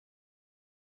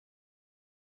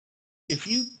 If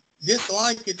you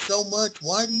dislike it so much,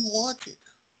 why do you watch it?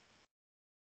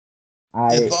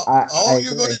 If all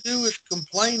you're going to do is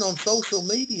complain on social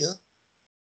media,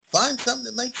 find something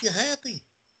that makes you happy.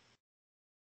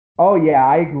 Oh yeah,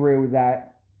 I agree with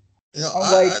that.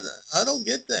 I don't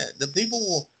get that. The people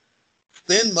will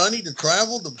spend money to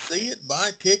travel to see it,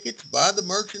 buy tickets, buy the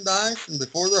merchandise, and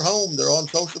before they're home, they're on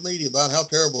social media about how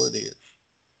terrible it is.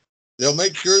 They'll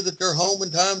make sure that they're home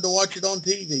in time to watch it on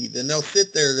TV. Then they'll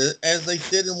sit there. As they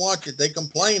sit and watch it, they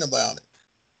complain about it.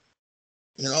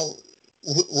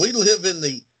 We live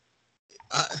in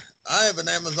I have an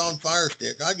Amazon Fire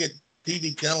Stick. I get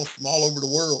TV channels from all over the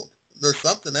world. There's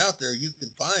something out there you can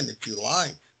find that you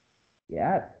like.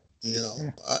 Yes.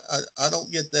 I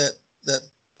don't get that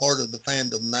part of the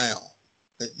fandom now.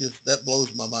 That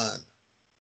blows my mind.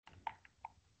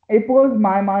 It blows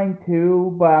my mind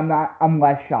too, but I'm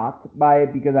less shocked by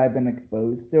it because I've been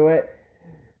exposed to it.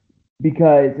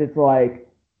 Because it's like,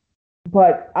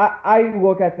 but I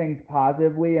look at things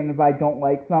positively, and if I don't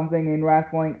like something in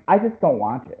wrestling, I just don't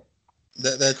watch it.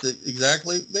 That's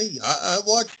exactly me.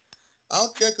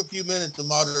 I'll check a few minutes of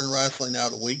modern wrestling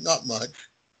out a week, not much,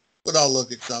 but I'll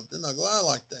look at something. I go, I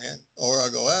like that. Or I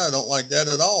go, I don't like that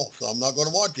at all, so I'm not going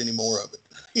to watch any more of it.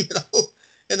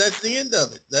 And that's the end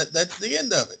of it. That's the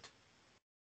end of it.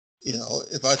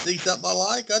 If I see something I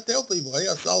like, I tell people, hey,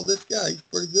 I saw this guy. He's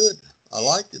pretty good. I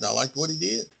liked it. I liked what he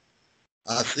did.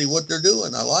 I see what they're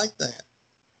doing. I like that.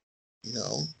 You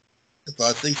know, if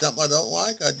I see something I don't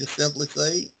like, I just simply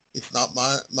say, it's not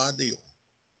my deal.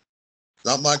 It's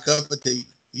not my cup of tea.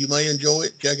 You may enjoy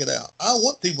it. Check it out. I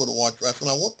want people to watch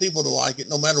wrestling. I want people to like it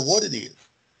no matter what it is.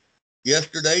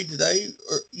 Yesterday, today,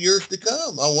 or years to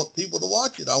come. I want people to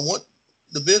watch it. I want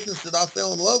the business that I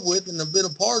fell in love with and have been a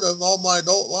part of all my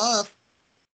adult life.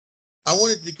 I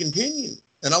want it to continue,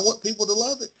 and I want people to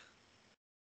love it.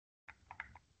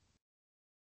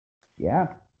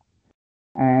 Yeah.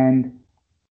 And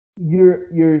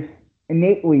you're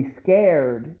innately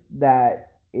scared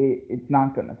that it's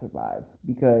not going to survive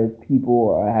because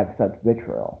people have such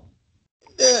vitriol.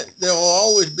 There will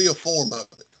always be a form of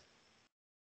it.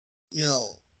 You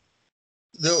know,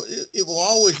 it will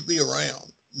always be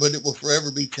around, but it will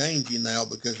forever be changing now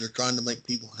because they're trying to make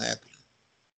people happy.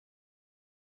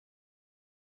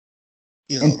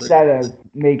 Instead of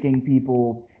making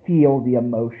people feel the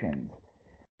emotions.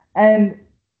 And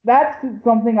that's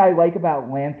something I like about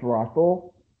Lance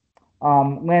Russell.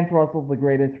 Lance Russell's the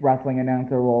greatest wrestling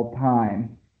announcer of all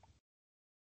time.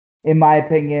 In my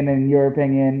opinion, and your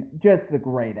opinion, just the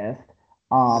greatest.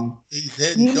 He's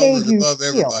head and shoulders above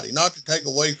everybody. Not to take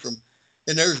away from,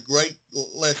 and there's great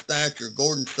Les Thatcher,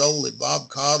 Gordon Solie, Bob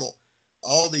Caudle,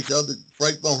 all these other,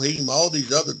 Frank Boheim, all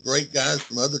these other great guys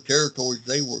from other territories.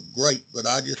 They were great, but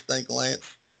I just think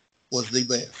Lance was the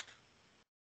best.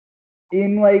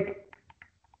 In like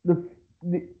the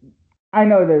I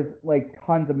know there's like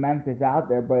tons of Memphis out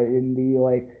there, but in the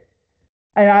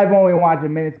and I've only watched a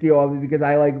minuscule of it because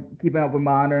I like keeping up with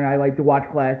modern. I like to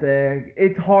watch classic.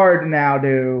 It's hard now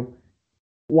to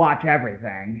watch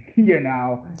everything,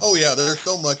 Oh yeah, there's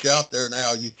so much out there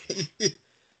now.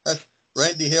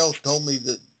 Randy Hales told me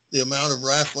that the amount of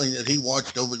wrestling that he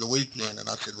watched over the weekend, and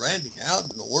I said, Randy, how in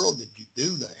the world did you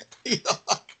do that?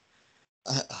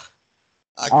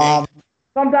 I can't.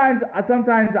 Sometimes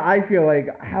I feel like,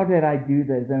 how did I do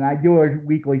this? And I do a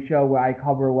weekly show where I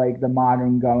cover like the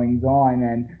modern goings on,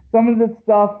 and some of the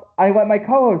stuff I let my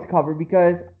co-host cover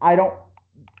because I don't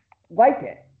like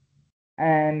it,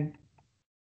 and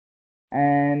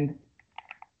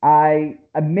I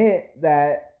admit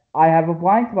that I have a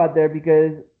blind spot there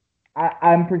because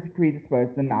I'm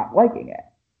predisposed to not liking it.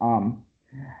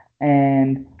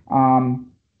 And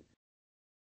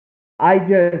I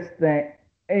just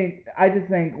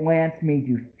think Lance made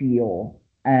you feel,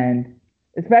 and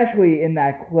especially in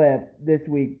that clip this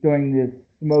week during this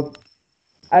smoke,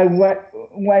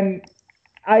 when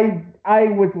I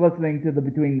was listening to the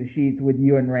Between the Sheets with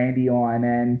you and Randy on,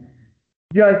 and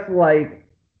just like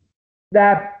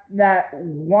that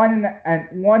one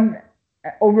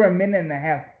over a minute and a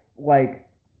half like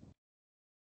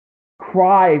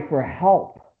cry for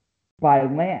help by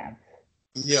Lance.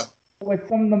 Yeah. Was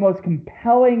some of the most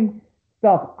compelling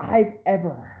stuff I've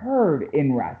ever heard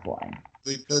in wrestling.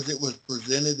 Because it was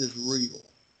presented as real.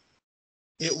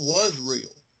 It was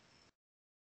real.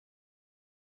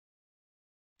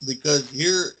 Because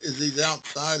here is these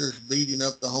outsiders beating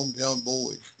up the hometown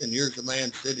boys, and here's a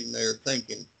man sitting there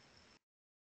thinking,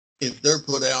 if they're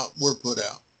put out, we're put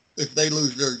out. If they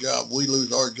lose their job, we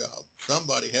lose our job.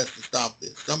 Somebody has to stop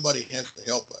this. Somebody has to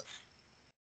help us.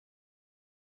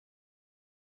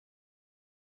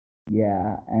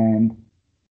 Yeah, and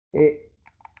it's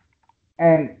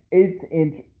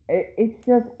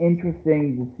just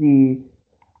interesting to see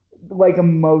like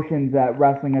emotions that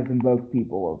wrestling has invoked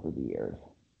people over the years.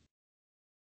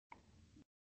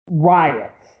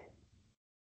 Riots.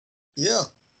 Yeah,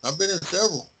 I've been in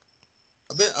several.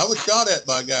 I was shot at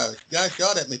by a guy. A guy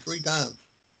shot at me 3 times.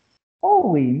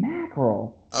 Holy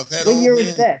mackerel! I've had what year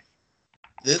was this?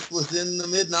 This was in the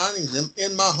mid-90s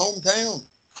in my hometown.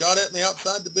 Shot at me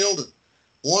outside the building.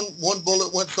 One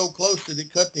bullet went so close that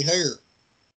it cut the hair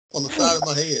on the side of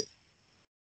my head.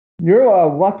 You're a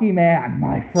lucky man,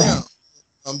 my friend. Yeah,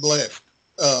 I'm blessed.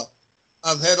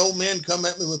 I've had old men come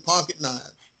at me with pocket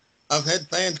knives. I've had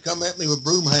fans come at me with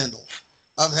broom handles.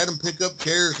 I've had them pick up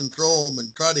chairs and throw them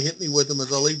and try to hit me with them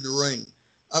as I leave the ring.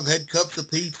 I've had cups of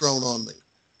pee thrown on me.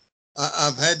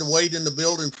 I've had to wait in the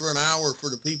building for an hour for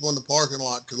the people in the parking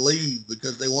lot to leave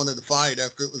because they wanted to fight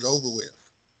after it was over with.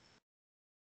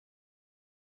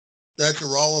 That's a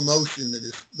raw emotion that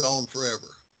is gone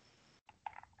forever.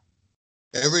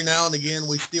 Every now and again,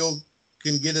 we still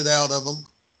can get it out of them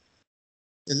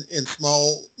in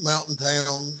small mountain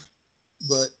towns,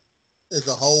 but as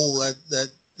a whole,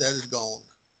 that is gone.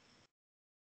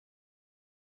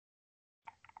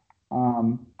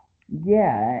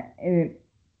 Yeah,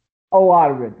 a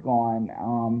lot of it's gone.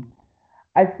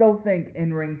 I still think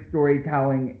in-ring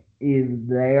storytelling is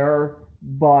there,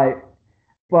 but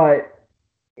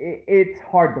it's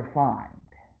hard to find.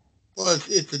 Well,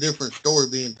 it's a different story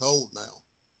being told now.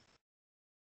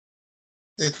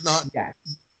 It's not Yes,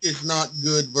 it's not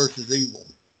good versus evil.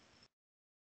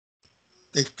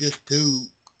 It's just two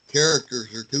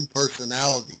characters or two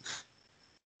personalities.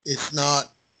 It's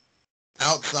not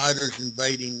outsiders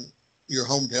invading your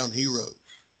hometown heroes.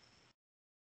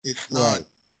 It's not right.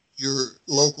 your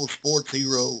local sports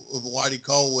hero of Whitey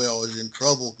Caldwell is in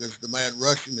trouble because the mad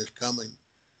Russian is coming.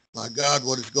 My God,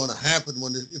 what is going to happen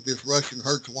if this Russian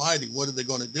hurts Whitey? What are they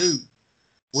going to do?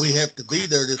 We have to be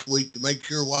there this week to make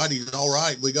sure Whitey's all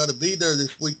right. We got to be there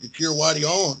this week to cheer Whitey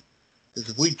on because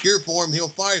if we cheer for him, he'll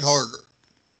fight harder.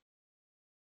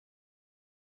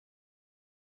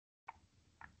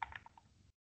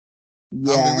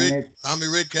 Tommy Yeah, and Rich, it's Tommy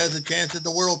Rich has a chance at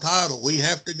the world title. We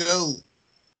have to go.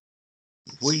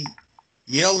 If we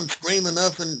yell and scream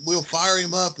enough, and we'll fire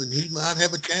him up, and he might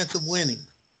have a chance of winning.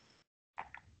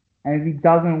 and if he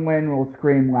doesn't win, we'll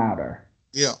scream louder.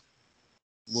 Yeah,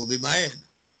 we'll be mad,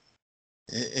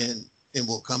 and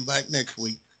we'll come back next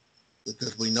week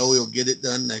because we know he'll get it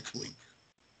done next week.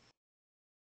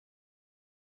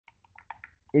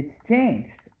 It's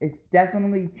changed. It's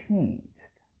definitely changed,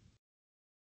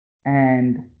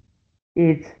 and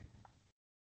it's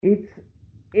it's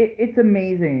it's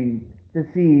amazing to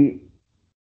see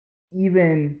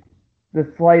even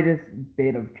the slightest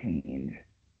bit of change,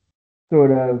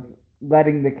 sort of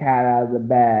letting the cat out of the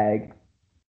bag,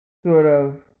 sort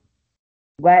of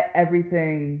let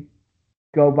everything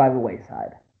go by the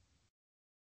wayside.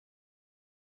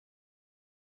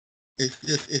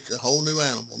 It's a whole new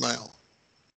animal now.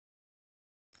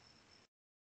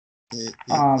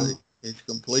 It's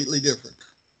completely different.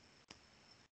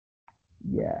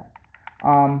 Yeah.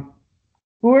 Um,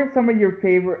 who are some of your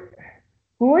favorite?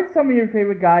 Who are some of your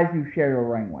favorite guys you share a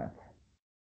ring with?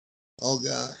 Oh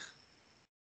gosh,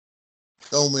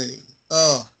 so many.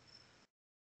 Uh,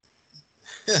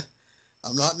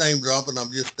 I'm not name dropping.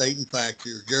 I'm just stating facts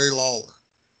here. Jerry Lawler,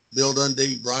 Bill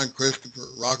Dundee, Brian Christopher,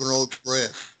 Rock and Roll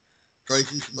Express,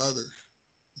 Tracy Smothers,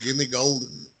 Jimmy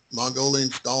Golden, Mongolian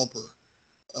Stomper,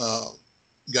 uh,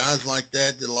 guys like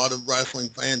that a lot of wrestling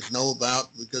fans know about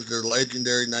because they're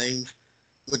legendary names.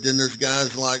 But then there's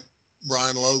guys like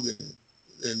Brian Logan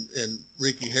and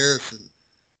Ricky Harrison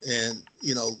and,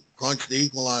 Crunch the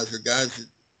Equalizer, guys that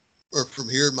are from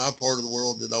here in my part of the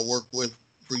world that I worked with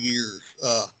for years.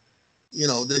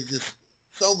 There's just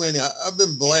so many. I've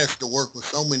been blessed to work with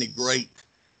so many great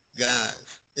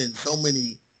guys and so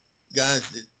many guys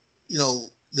that,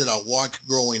 that I watched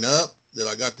growing up, that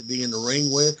I got to be in the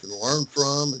ring with and learn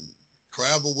from and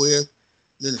travel with.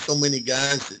 Then so many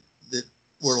guys that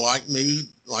were like me,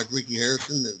 like Ricky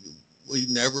Harrison, that we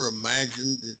never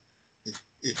imagined that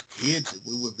as kids that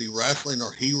we would be wrestling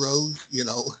our heroes,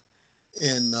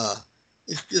 And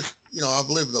it's just, I've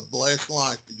lived a blessed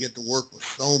life to get to work with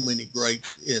so many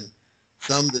greats and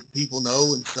some that people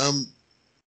know and some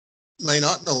may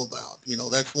not know about.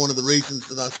 That's one of the reasons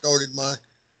that I started my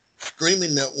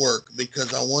streaming network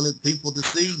because I wanted people to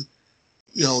see,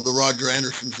 the Roger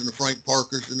Andersons and the Frank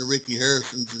Parkers and the Ricky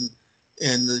Harrisons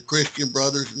and the Christian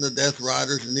Brothers and the Death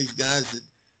Riders and these guys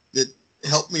that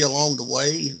helped me along the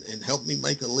way and helped me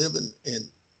make a living. And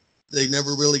they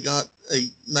never really got a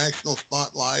national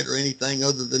spotlight or anything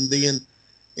other than being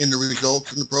in the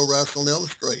results in the Pro Wrestling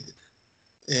Illustrated.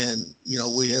 And,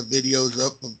 we have videos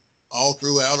up of all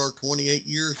throughout our 28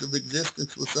 years of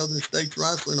existence with Southern States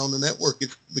Wrestling on the network.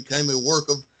 It became a work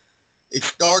of, I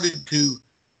started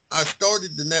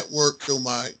the network so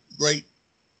my great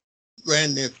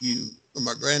grandnephew or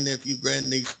my grandnephew,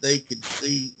 grandniece, they could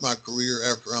see my career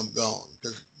after I'm gone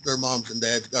because their moms and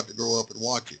dads got to grow up and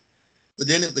watch it. But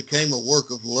then it became a work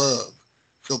of love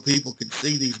so people could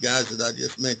see these guys that I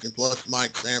just mentioned, plus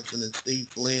Mike Sampson and Steve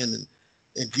Flynn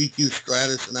and GQ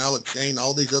Stratus and Alex Shane,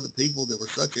 all these other people that were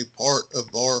such a part of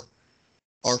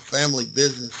our family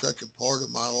business, such a part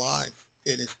of my life.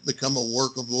 And it's become a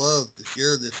work of love to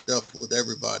share this stuff with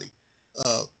everybody.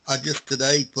 I just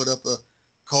today put up a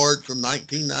card from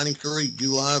 1993,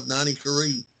 July of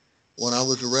 93, when I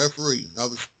was a referee. I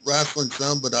was wrestling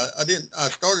some, but I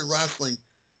started wrestling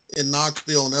in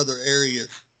Knoxville and other areas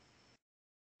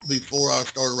before I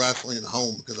started wrestling at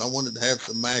home because I wanted to have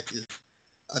some matches.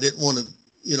 I didn't want to,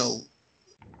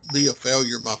 be a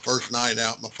failure my first night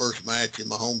out, my first match in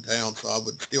my hometown. So I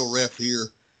would still ref here,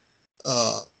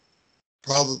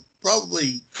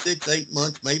 probably 6, 8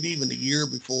 months, maybe even a year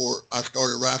before I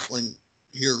started wrestling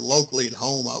here locally at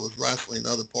home. I was wrestling in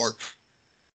other parts,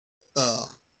 uh,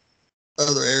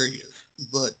 other areas.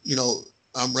 But,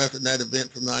 I'm repping that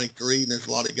event from '93, and there's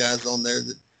a lot of guys on there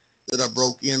that I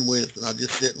broke in with, and I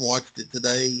just sit and watched it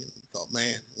today and thought,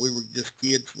 man, we were just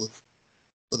kids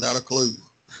without a clue.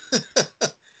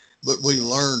 But we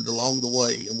learned along the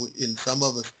way, and some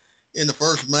of us in the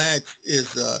first match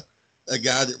is a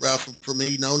guy that wrestled for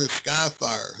me known as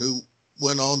Skyfire, who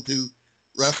went on to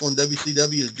wrestle in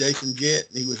WCW as Jason Jett,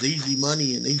 and he was Easy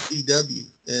Money in ECW,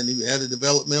 and he had a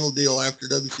developmental deal after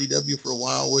WCW for a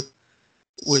while with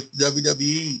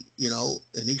WWE,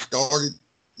 and he started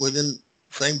within the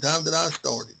same time that I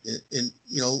started, and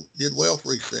did well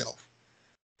for himself.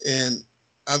 And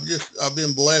I've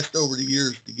been blessed over the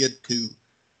years to get to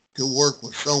work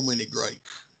with so many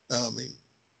greats. I mean,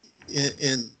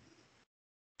 and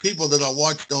people that I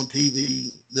watched on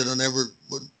TV that I never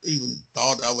would even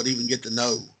thought I would even get to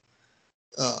know,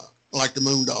 like the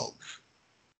Moondogs.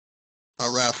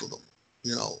 I wrestled them,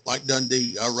 like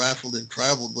Dundee. I wrestled and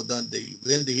traveled with Dundee.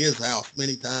 Been to his house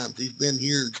many times. He's been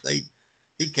here and stayed.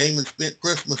 He came and spent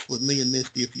Christmas with me and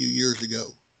Misty a few years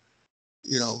ago.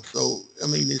 So, I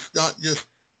mean, it's not just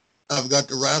I've got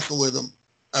to wrestle with them.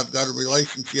 I've got a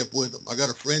relationship with them. I got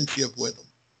a friendship with them.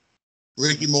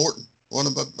 Ricky Morton, one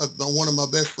of my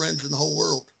best friends in the whole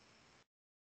world.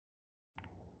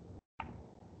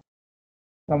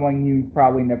 Someone you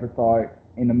probably never thought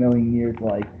in a million years,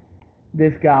 like,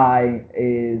 this guy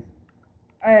is,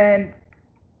 and,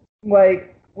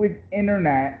 like, with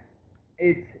internet,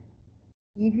 it's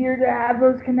easier to have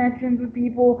those connections with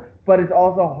people, but it's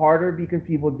also harder because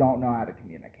people don't know how to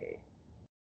communicate.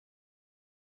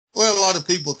 Well, a lot of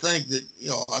people think that,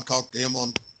 I talk to him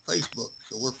on Facebook,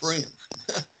 so we're friends.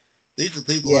 These are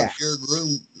people I've shared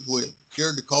rooms with,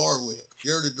 shared the car with,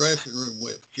 shared the dressing room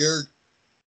with, shared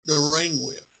the ring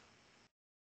with.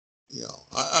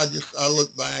 I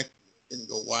look back and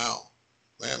go, wow,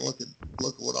 man, look at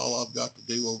what all I've got to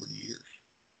do over the years.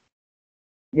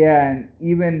 Yeah, and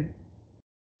even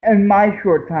in my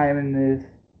short time in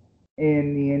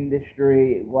the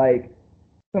industry, like,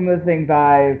 some of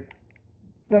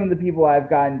the people I've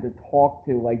gotten to talk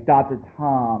to, like Dr.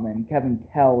 Tom and Kevin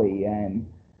Kelly,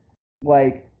 and,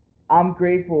 like, I'm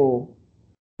grateful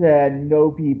to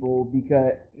know people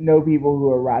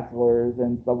who are wrestlers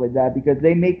and stuff like that, because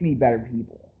they make me better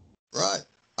people. Right.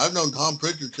 I've known Tom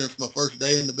Pritchard since my first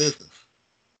day in the business.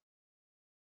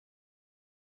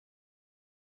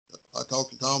 I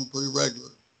talk to Tom pretty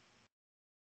regularly.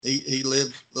 He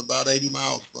lives about 80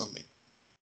 miles from me.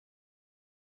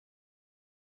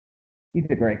 He's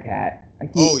a great cat.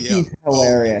 Oh, yeah. He's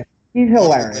hilarious. He's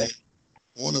hilarious.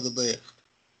 One of the best.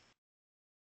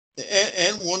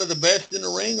 And one of the best in the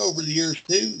ring over the years,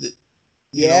 too.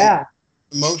 That,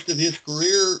 most of his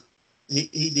career,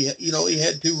 he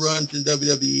had 2 runs in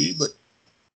WWE, but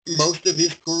most of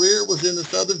his career was in the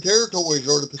Southern Territories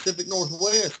or the Pacific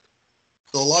Northwest.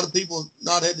 So a lot of people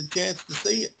not had the chance to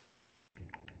see it.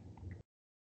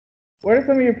 What are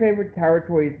some of your favorite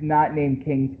territories not named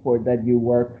Kingsport that you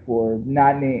worked for?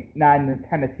 Not in the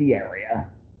Tennessee area,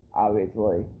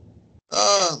 obviously.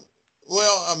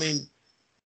 Well, I mean,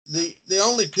 the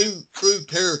only 2 true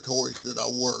territories that I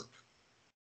worked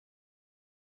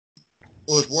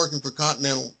was working for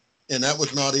Continental, and that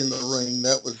was not in the ring.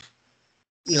 That was,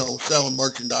 selling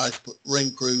merchandise,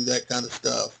 ring crew, that kind of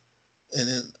stuff. And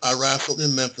then I wrestled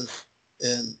in Memphis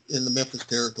and in the Memphis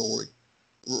territory.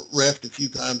 Refed a few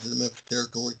times in the Memphis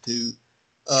territory too.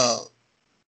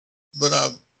 But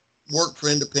I've worked for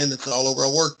independents all over. I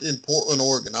worked in Portland,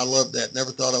 Oregon. I loved that.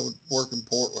 Never thought I would work in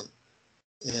Portland.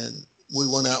 And we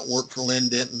went out and worked for Lynn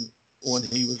Denton when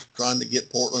he was trying to get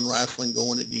Portland wrestling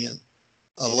going again.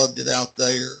 I loved it out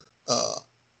there.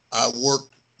 I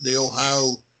worked the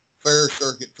Ohio Fair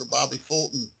Circuit for Bobby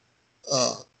Fulton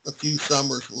a few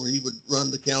summers where he would run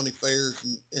the county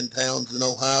fairs in towns in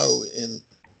Ohio, and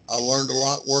I learned a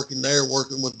lot working there,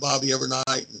 working with Bobby every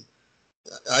night. And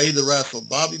I either wrestled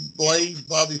Bobby Blaze,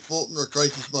 Bobby Fulton, or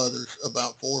Tracy Smothers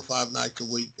about 4 or 5 nights a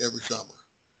week every summer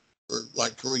for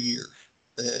like 3 years.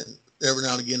 And every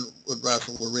now and again would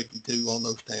wrestle with Ricky too on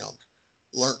those towns.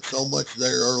 Learned so much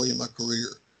there early in my career.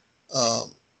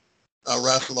 I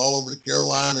wrestled all over the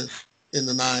Carolinas in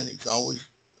the 90s. I always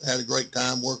had a great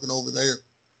time working over there.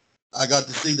 I got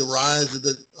to see the rise of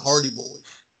the Hardy Boys.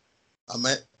 I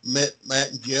met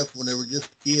Matt and Jeff when they were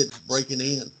just kids breaking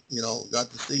in. Got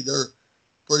to see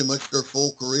pretty much their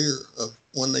full career of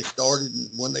when they started and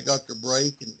when they got their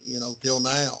break, and till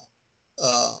now.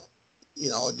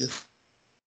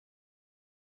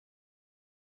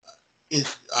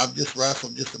 I've just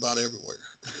wrestled just about everywhere.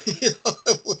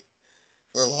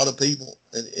 For a lot of people,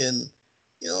 and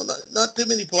not too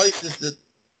many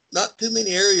not too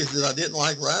many areas that I didn't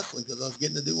like wrestling, because I was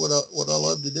getting to do what I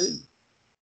love to do.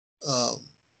 Um,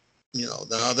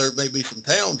 now there may be some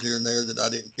towns here and there that I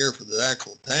didn't care for the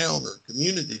actual town or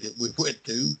community that we went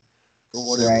to for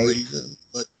whatever Right. reason.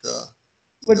 But,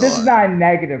 But this is not a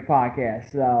negative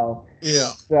podcast, so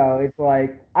yeah, it's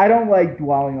like I don't like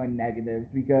dwelling on negatives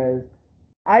because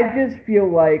I just feel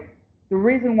like the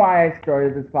reason why I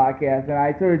started this podcast, and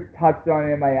I sort of touched on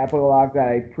it in my epilogue that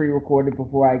I pre-recorded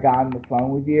before I got on the phone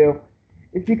with you,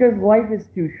 is because life is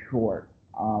too short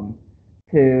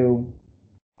to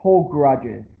hold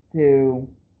grudges,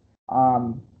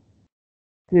 um,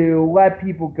 to let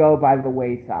people go by the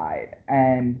wayside,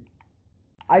 and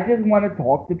I just want to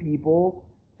talk to people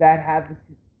that have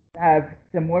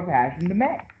similar passion to me,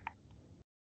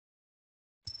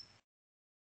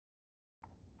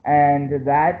 and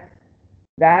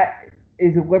that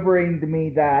is liberating to me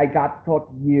that I got to talk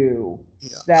to you.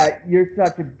 yeah. That you're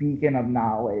such a beacon of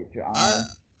knowledge. I,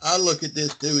 I look at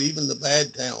this too, even the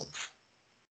bad towns.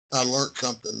 I learned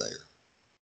something there.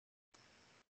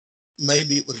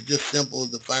 Maybe it was just simple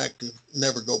as the fact to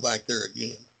never go back there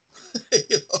again.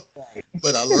 you know? Right.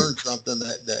 But I learned something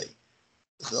that day.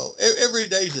 So every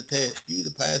day's a test. You either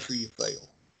pass or you fail.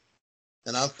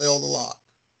 And I failed a lot.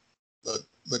 But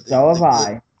So have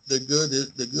I. the good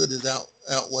is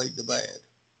outweighed the bad.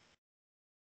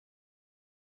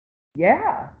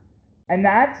 Yeah,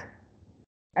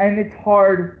 and it's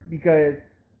hard because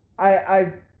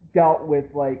I've dealt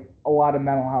with like a lot of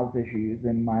mental health issues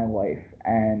in my life,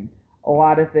 and a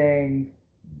lot of things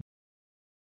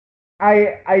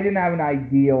I didn't have an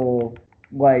ideal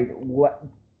like what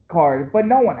card, but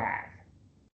no one has.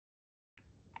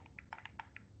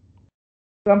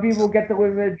 Some people get to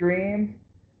live their dreams,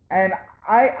 and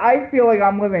I feel like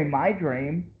I'm living my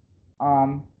dream.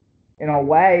 Um, in a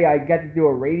way, I get to do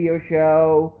a radio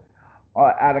show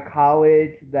out of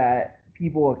college that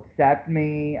people accept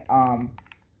me.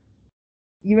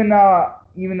 Even though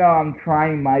I'm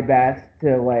trying my best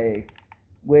to like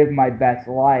live my best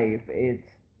life, it's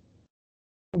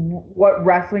what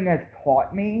wrestling has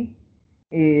taught me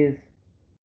is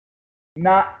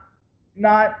not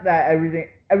not that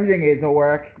everything is a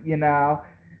work. You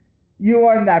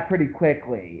learn that pretty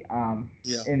quickly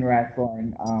Yeah. in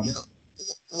wrestling. You know,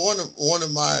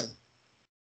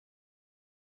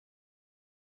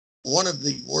 one of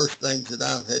the worst things that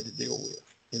I've had to deal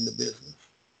with in the business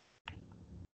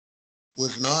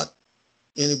was not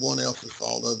anyone else's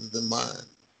fault other than mine,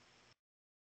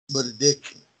 but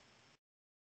addiction.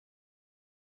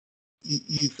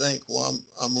 You think, well,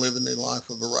 I'm living the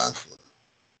life of a wrestler.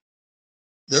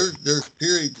 There's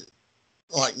periods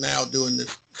like now doing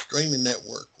this streaming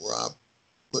network where I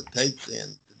put tapes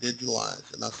in to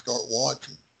digitalize and I start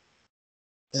watching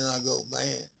and I go,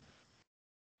 man,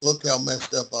 look how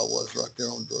messed up I was right there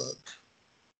on drugs.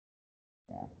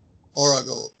 Yeah. Or I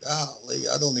go, golly,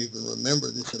 I don't even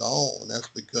remember this at all. And that's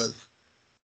because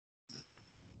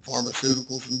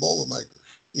pharmaceuticals and Boilermakers,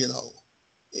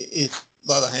 it's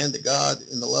by the hand of God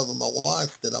and the love of my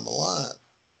wife that I'm alive.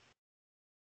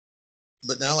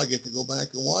 But now I get to go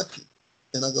back and watch it.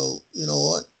 And I go, you know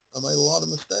what? I made a lot of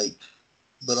mistakes,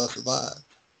 but I survived.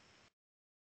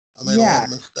 I made a lot Yeah. of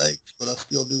mistakes, but I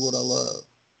still do what I love.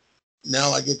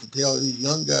 Now I get to tell these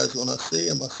young guys when I see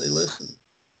them, I say, listen,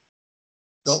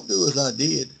 don't do as I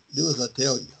did. Do as I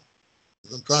tell you.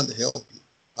 I'm trying to help you.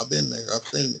 I've been there. I've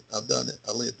seen it. I've done it.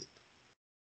 I lived it.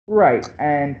 Right.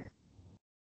 And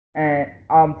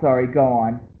I'm sorry. Go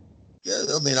on. Yeah,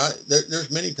 I mean,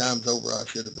 there's many times over I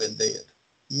should have been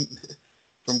dead.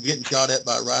 From getting shot at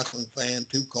by a wrestling fan,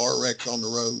 2 car wrecks on the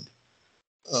road,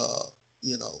 uh,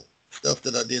 stuff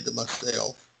that I did to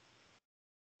myself.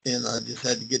 And I just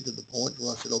had to get to the point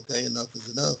where I said, okay, enough is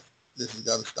enough. This has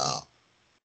got to stop.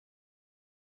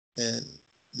 And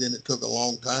then it took a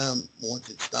long time once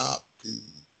it stopped to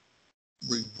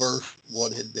reverse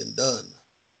what had been done.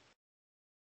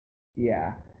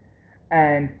 Yeah.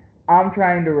 And I'm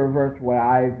trying to reverse what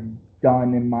I've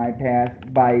done in my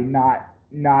past by not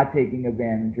taking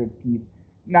advantage of people,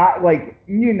 not like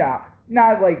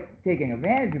not like taking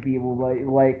advantage of people, but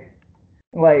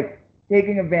like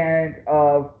taking advantage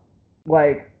of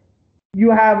like you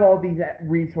have all these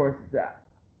resources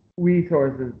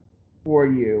for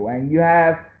you, and you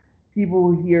have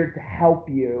people here to help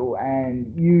you,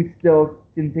 and you still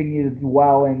continue to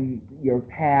dwell in your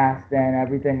past and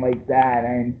everything like that,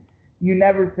 and you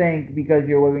never think because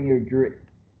you're living your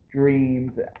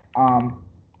dreams.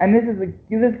 And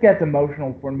this gets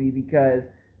emotional for me because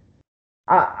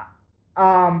I,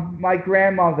 my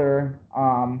grandmother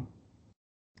um,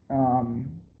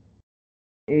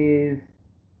 is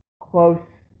close.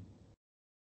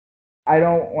 I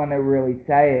don't want to really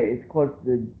say it. It's close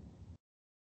to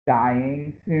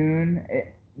dying soon.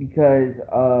 because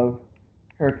of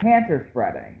her cancer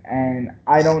spreading, and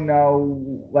I don't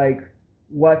know like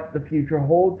what the future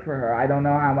holds for her. I don't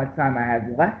know how much time I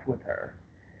have left with her,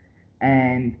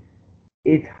 and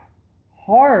it's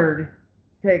hard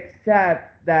to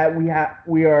accept that we have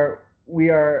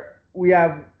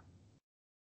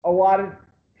a lot of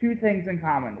two things in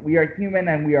common. We are human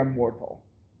and we are mortal.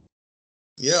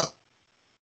 Yeah.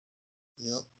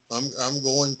 Yep. I'm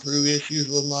going through issues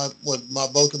with my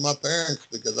both of my parents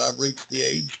because I've reached the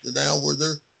age to now where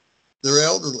they're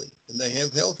elderly and they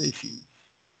have health issues.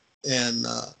 And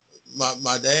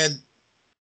my dad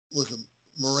was a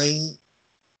Marine,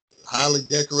 highly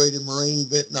decorated Marine,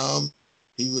 Vietnam.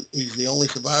 He's the only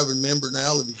surviving member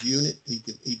now of his unit. He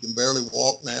can barely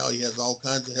walk now. He has all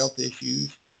kinds of health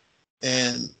issues.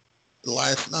 And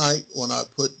last night when I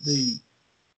put the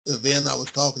event I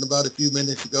was talking about a few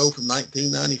minutes ago from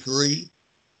 1993,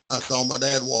 I saw my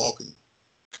dad walking,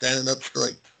 standing up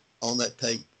straight on that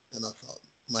tape, and I thought,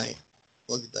 man,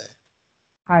 look at that.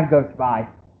 Time goes by.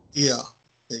 Yeah,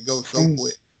 it goes so And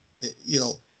quick.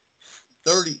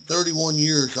 31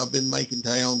 years I've been making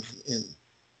towns,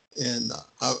 and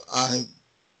I've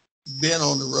been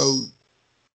on the road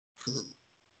for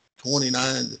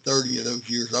 29 to 30 of those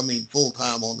years. I mean, full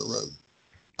time on the road.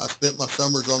 I spent my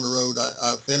summers on the road.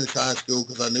 I finished high school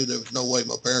because I knew there was no way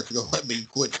my parents were going to let me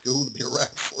quit school to be a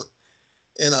wrestler.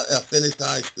 And I finished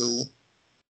high school.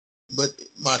 But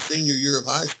my senior year of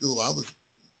high school, I was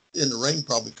in the ring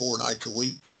probably 4 nights a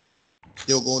week,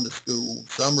 still going to school,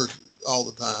 summers all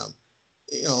the time.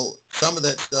 Some of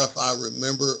that stuff I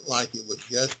remember like it was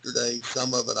yesterday.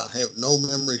 Some of it I have no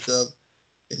memories of,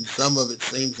 and some of it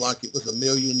seems like it was a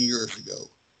million years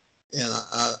ago. And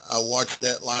I watched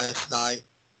that last night,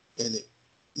 and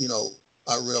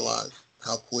I realized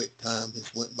how quick time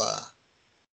has went by.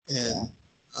 yeah, And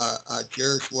I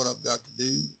cherish what I've got to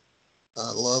do.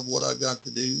 I love what I got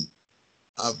to do.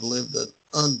 I've lived an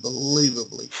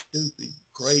unbelievably stupid,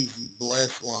 crazy,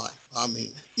 blessed life. I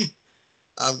mean,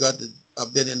 I've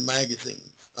been in magazines.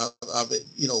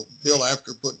 Bill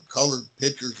After put colored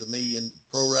pictures of me in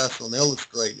Pro Wrestling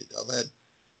Illustrated. I've had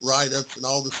write-ups in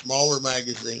all the smaller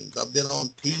magazines. I've been on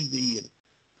TV in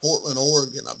Portland,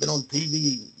 Oregon. I've been on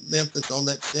TV in Memphis on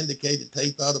that syndicated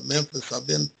tape out of Memphis. I've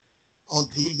been on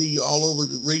TV all over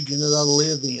the region that I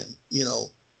live in.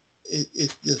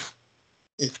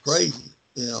 It's crazy,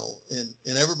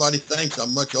 and everybody thinks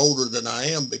I'm much older than I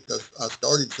am because I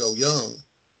started so young.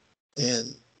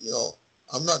 And,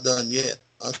 I'm not done yet.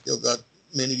 I still got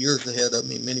many years ahead of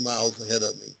me, many miles ahead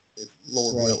of me, if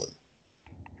Lord right. willing.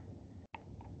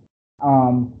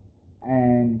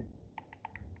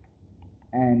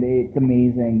 And it's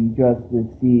amazing just to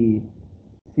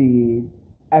see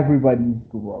everybody's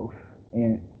growth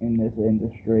in this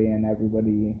industry, and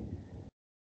everybody.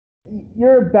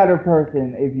 You're a better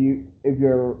person if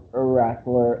you're a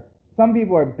wrestler. Some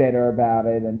people are bitter about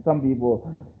it, and some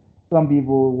people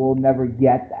will never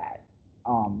get that.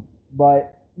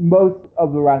 But most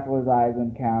of the wrestlers I've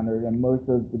encountered and most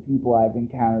of the people I've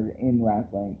encountered in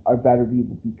wrestling are better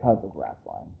people because of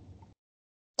wrestling.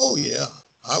 Oh, yeah.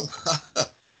 I,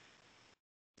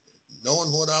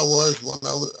 knowing what I was when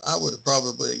I would have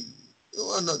probably,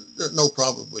 well, no, there's no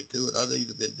probably to it. I'd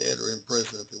either been dead or in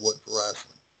prison if it wasn't for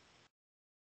wrestling.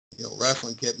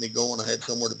 Wrestling kept me going. I had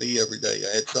somewhere to be every day.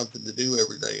 I had something to do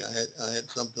every day. I had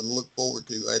something to look forward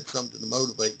to. I had something to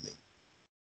motivate me.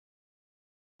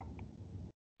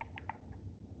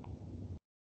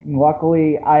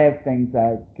 Luckily, I have things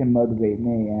that can motivate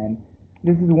me, and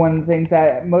this is one of the things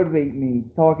that motivate me.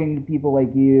 Talking to people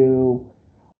like you.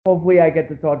 Hopefully, I get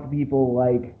to talk to people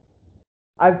like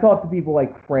I've talked to people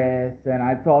like Chris, and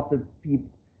I've talked to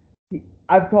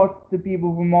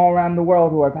people from all around the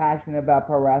world who are passionate about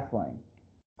pro wrestling.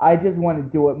 I just want to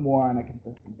do it more on a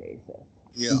consistent basis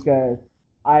Yeah. because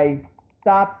I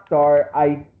stop start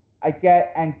I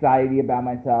get anxiety about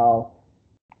myself,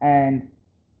 and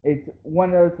it's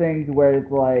one of those things where it's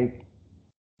like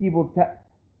people te-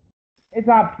 it's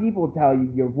not people tell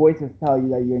you, your voices tell you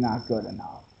that you're not good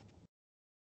enough.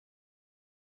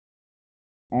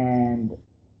 And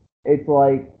it's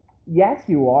like, yes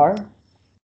you are.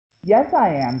 Yes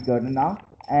I am good enough.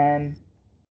 And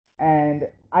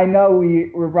I know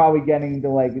we're probably getting to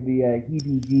like the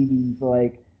heebie-jeebies,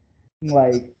 like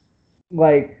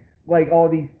like like all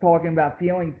these talking about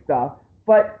feeling stuff,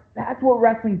 but that's what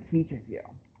wrestling teaches you.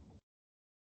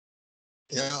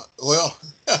 Yeah. Well,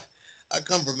 I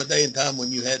come from a day and time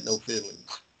when you had no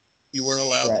feelings. You weren't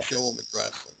allowed to Right, show them in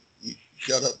wrestling. You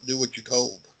shut up, do what you're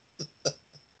told.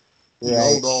 You right,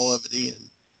 hold all of it in.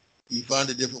 You find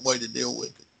a different way to deal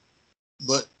with it.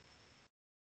 But,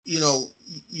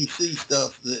 you see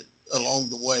stuff that along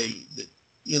the way that,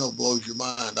 blows your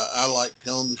mind. I like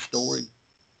telling the story.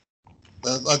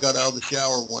 I got out of the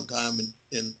shower one time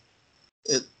and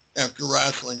it, after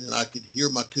wrestling, and I could hear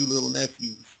my two little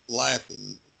nephews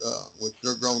laughing, which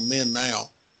they're grown men now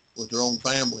with their own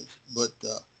families. But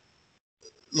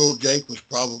little Jake was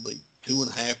probably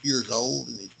 2.5 years old,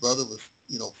 and his brother was,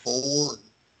 4.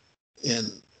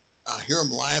 And I hear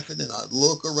them laughing, and I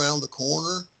look around the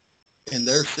corner, and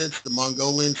there sits the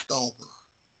Mongolian Stomper,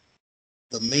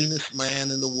 the meanest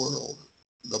man in the world,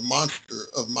 the monster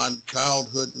of my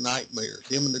childhood nightmares.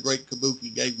 Him and the Great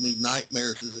Kabuki gave me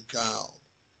nightmares as a child.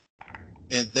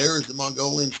 And there's the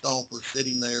Mongolian Stomper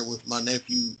sitting there with my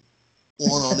nephew,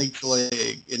 one on each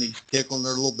leg, and he's tickling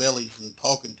their little bellies and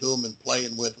talking to them and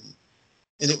playing with them.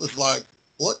 And it was like,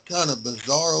 what kind of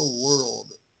bizarro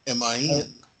world am I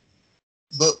in?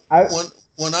 But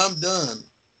when I'm done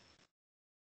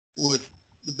with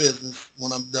the business,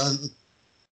 when I'm done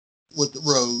with the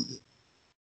road,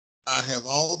 I have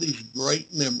all these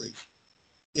great memories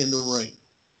in the ring.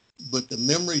 But the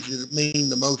memories that mean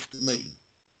the most to me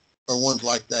are ones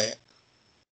like that.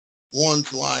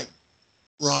 Ones like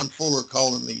Ron Fuller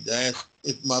calling me to ask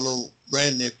if my little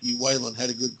grandnephew Waylon had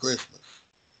a good Christmas.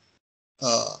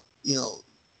 You know,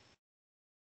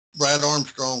 Brad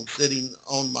Armstrong sitting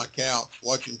on my couch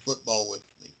watching football with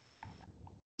me.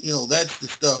 You know, that's the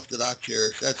stuff that I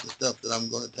cherish. That's the stuff that I'm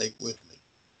going to take with me.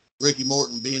 Ricky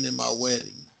Morton being in my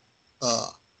wedding.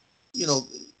 You know,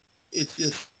 it's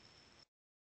just,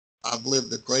 I've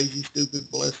lived a crazy, stupid,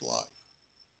 blessed life.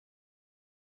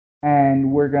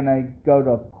 And we're going to go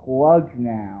to plugs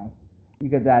now,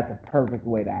 because that's a perfect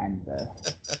way to end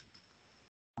this.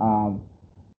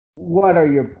 What are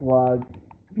your plugs?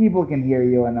 People can hear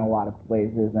you in a lot of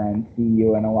places and see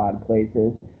you in a lot of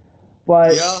places.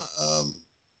 But yeah,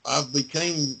 I've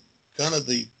became kind of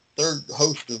the third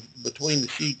host of Between the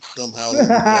Sheets somehow.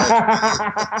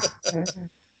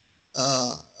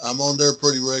 I'm on there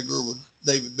pretty regular with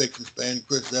David Bixenspan,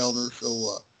 Chris Elner.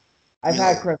 So I've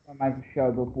had Chris on my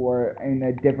show before in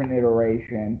a different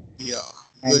iteration. Yeah,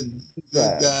 good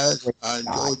guys. I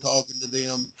enjoy talking to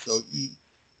them. So you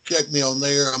check me on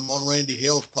there. I'm on Randy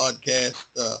Hill's podcast,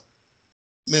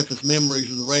 Memphis Memories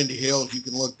with Randy Hills. You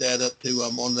can look that up too.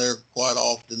 I'm on there quite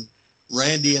often.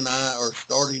 Randy and I are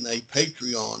starting a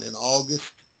Patreon in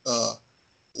August,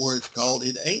 where it's called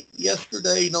It Ain't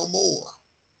Yesterday No More.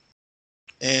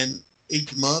 And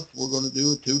each month we're going to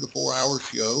do a 2 to 4 hour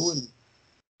show, and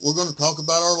we're going to talk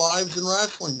about our lives in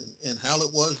wrestling and how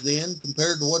it was then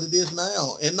compared to what it is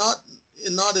now, and not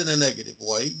in a negative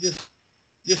way, just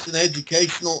an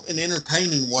educational and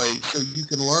entertaining way, so you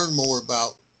can learn more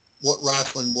about what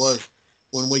wrestling was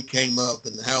when we came up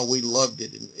and how we loved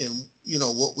it, and you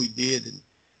know what we did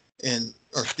and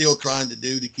are still trying to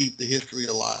do to keep the history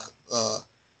alive.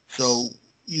 So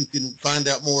you can find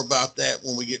out more about that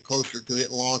when we get closer to it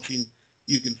launching.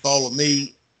 You can follow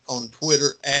me on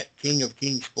Twitter at King of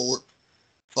King Sport.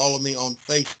 Follow me on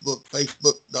Facebook,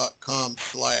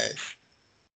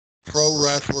 facebook.com/Pro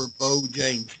Wrestler Bo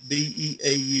James,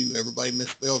 Beau. Everybody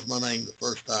misspells my name the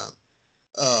first time.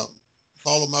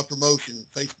 Follow my promotion,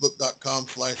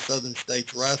 facebook.com/Southern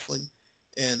States Wrestling.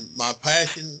 And my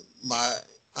passion, I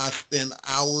spend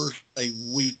hours a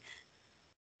week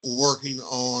working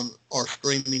on our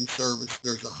streaming service.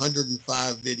 There's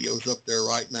 105 videos up there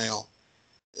right now.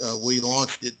 We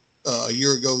launched it a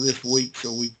year ago this week,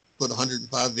 so we put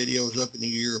 105 videos up in a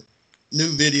year.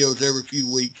 New videos every few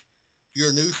weeks. If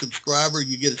you're a new subscriber,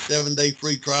 you get a 7-day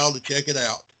free trial to check it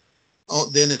out.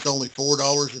 Then it's only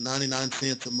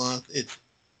 $4.99 a month. It's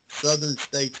Southern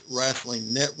States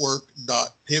Wrestling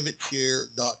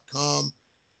Network.pivotshare.com,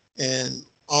 and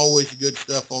always good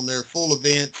stuff on there. Full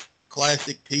events,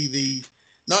 classic TVs,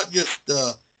 not just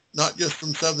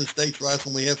from Southern States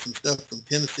Wrestling. We have some stuff from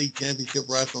Tennessee Championship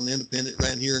Wrestling Independent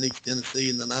ran here in East Tennessee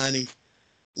in the 90s.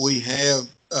 We have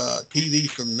TVs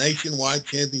from Nationwide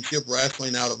Championship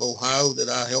Wrestling out of Ohio that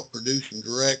I helped produce and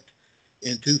direct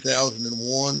in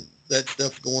 2001. That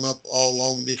stuff's going up all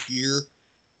along this year.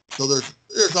 So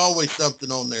there's always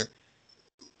something on there.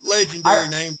 Legendary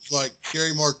names like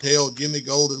Sherry Martel, Jimmy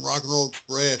Golden, Rock and Roll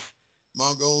Express,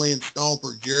 Mongolian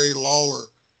Stomper, Jerry Lawler.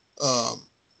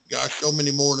 Gosh, so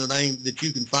many more to name that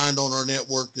you can find on our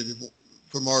network that is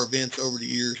from our events over the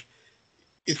years.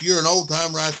 If you're an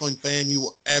old-time wrestling fan, you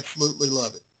will absolutely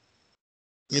love it.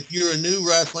 If you're a new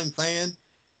wrestling fan,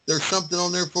 there's something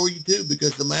on there for you too,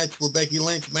 because the match where Becky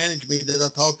Lynch managed me that I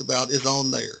talked about is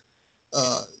on there.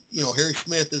 You know, Harry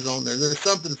Smith is on there. There's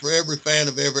something for every fan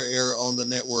of every era on the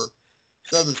network.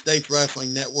 Southern States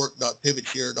Wrestling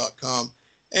Network.pivotshare.com.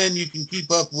 And you can keep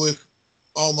up with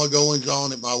all my goings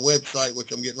on at my website,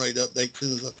 which I'm getting ready to update as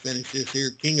soon as I finish this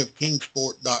here,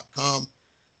 kingofkingsport.com.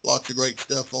 Lots of great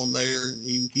stuff on there.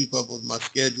 You can keep up with my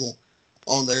schedule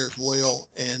on there as well.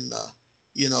 And,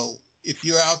 if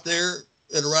you're out there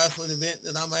at a wrestling event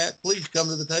that I'm at, please come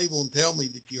to the table and tell me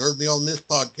that you heard me on this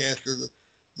podcast or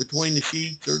Between the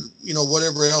Sheets or,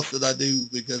 whatever else that I do,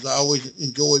 because I always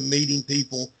enjoy meeting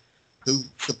people who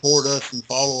support us and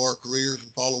follow our careers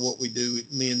and follow what we do.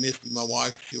 Me and Misty, my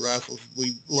wife, she wrestles.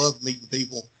 We love meeting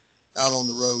people out on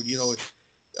the road.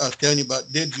 I was telling you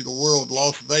about Digital World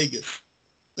Las Vegas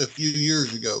a few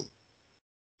years ago.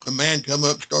 A man come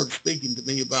up and started speaking to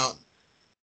me about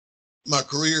my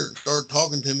career and started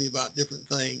talking to me about different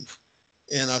things.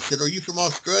 And I said, "Are you from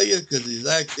Australia?" Because his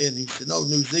accent, he said, "No,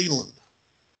 New Zealand."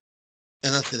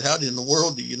 And I said, "How in the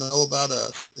world do you know about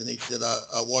us?" And he said,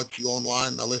 I watch you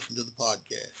online and I listen to the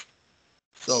podcast.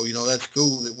 So, that's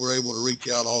cool that we're able to reach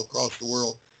out all across the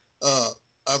world.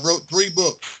 I've wrote 3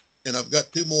 books, and I've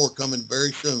got 2 more coming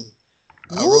very soon.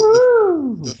 I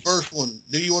wrote the first one,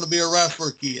 Do You Want to Be a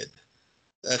Wrestler, Kid?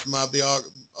 That's my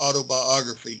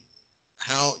autobiography.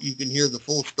 How you can hear the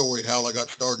full story, how I got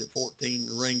started at 14,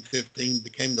 the ring 15,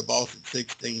 became the boss at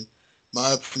 16,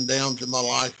 my ups and downs in my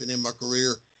life and in my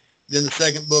career. Then the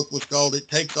second book was called It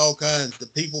Takes All Kinds, The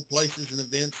People, Places, and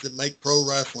Events That Make Pro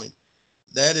Wrestling.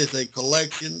 That is a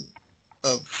collection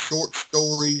of short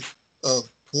stories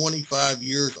of 25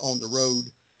 years on the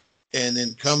road, and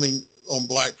then coming on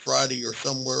Black Friday or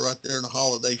somewhere right there in the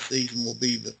holiday season will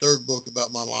be the third book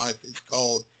about my life. It's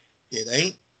called It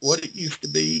Ain't What It Used to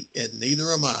Be, and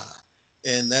Neither Am I.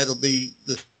 And that'll be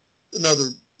another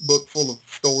book full of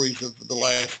stories of the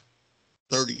last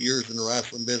 30 years in the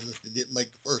wrestling business that didn't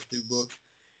make the first 2 books.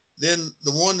 Then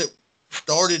the one that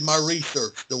started my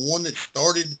research, the one that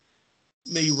started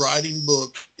me writing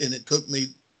books, and it took me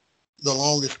the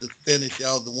longest to finish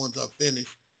out of the ones I've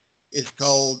finished, is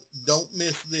called Don't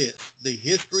Miss This, The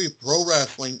History of Pro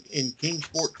Wrestling in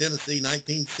Kingsport, Tennessee,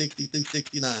 1960 through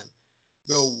 69.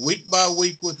 Go week by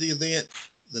week with the events,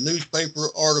 the newspaper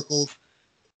articles,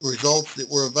 results that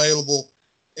were available,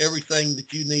 everything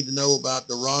that you need to know about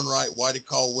the Ron Wright, Whitey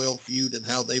Caldwell feud and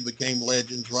how they became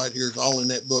legends right here is all in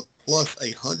that book, plus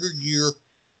a 100-year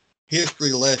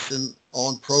history lesson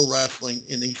on pro wrestling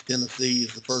in East Tennessee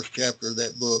is the first chapter of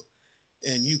that book.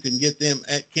 And you can get them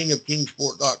at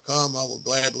kingofkingsport.com. I will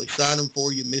gladly sign them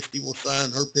for you. Misty will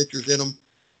sign her pictures in them,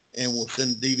 and we'll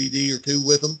send a DVD or 2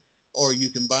 with them. Or you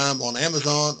can buy them on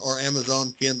Amazon or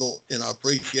Amazon Kindle, and I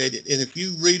appreciate it. And if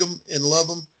you read them and love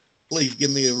them, please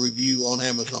give me a review on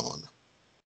Amazon.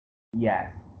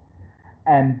 Yes.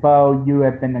 And Bo, you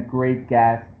have been a great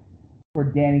guest. For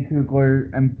Danny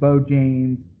Kugler and Bo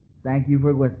James, thank you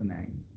for listening.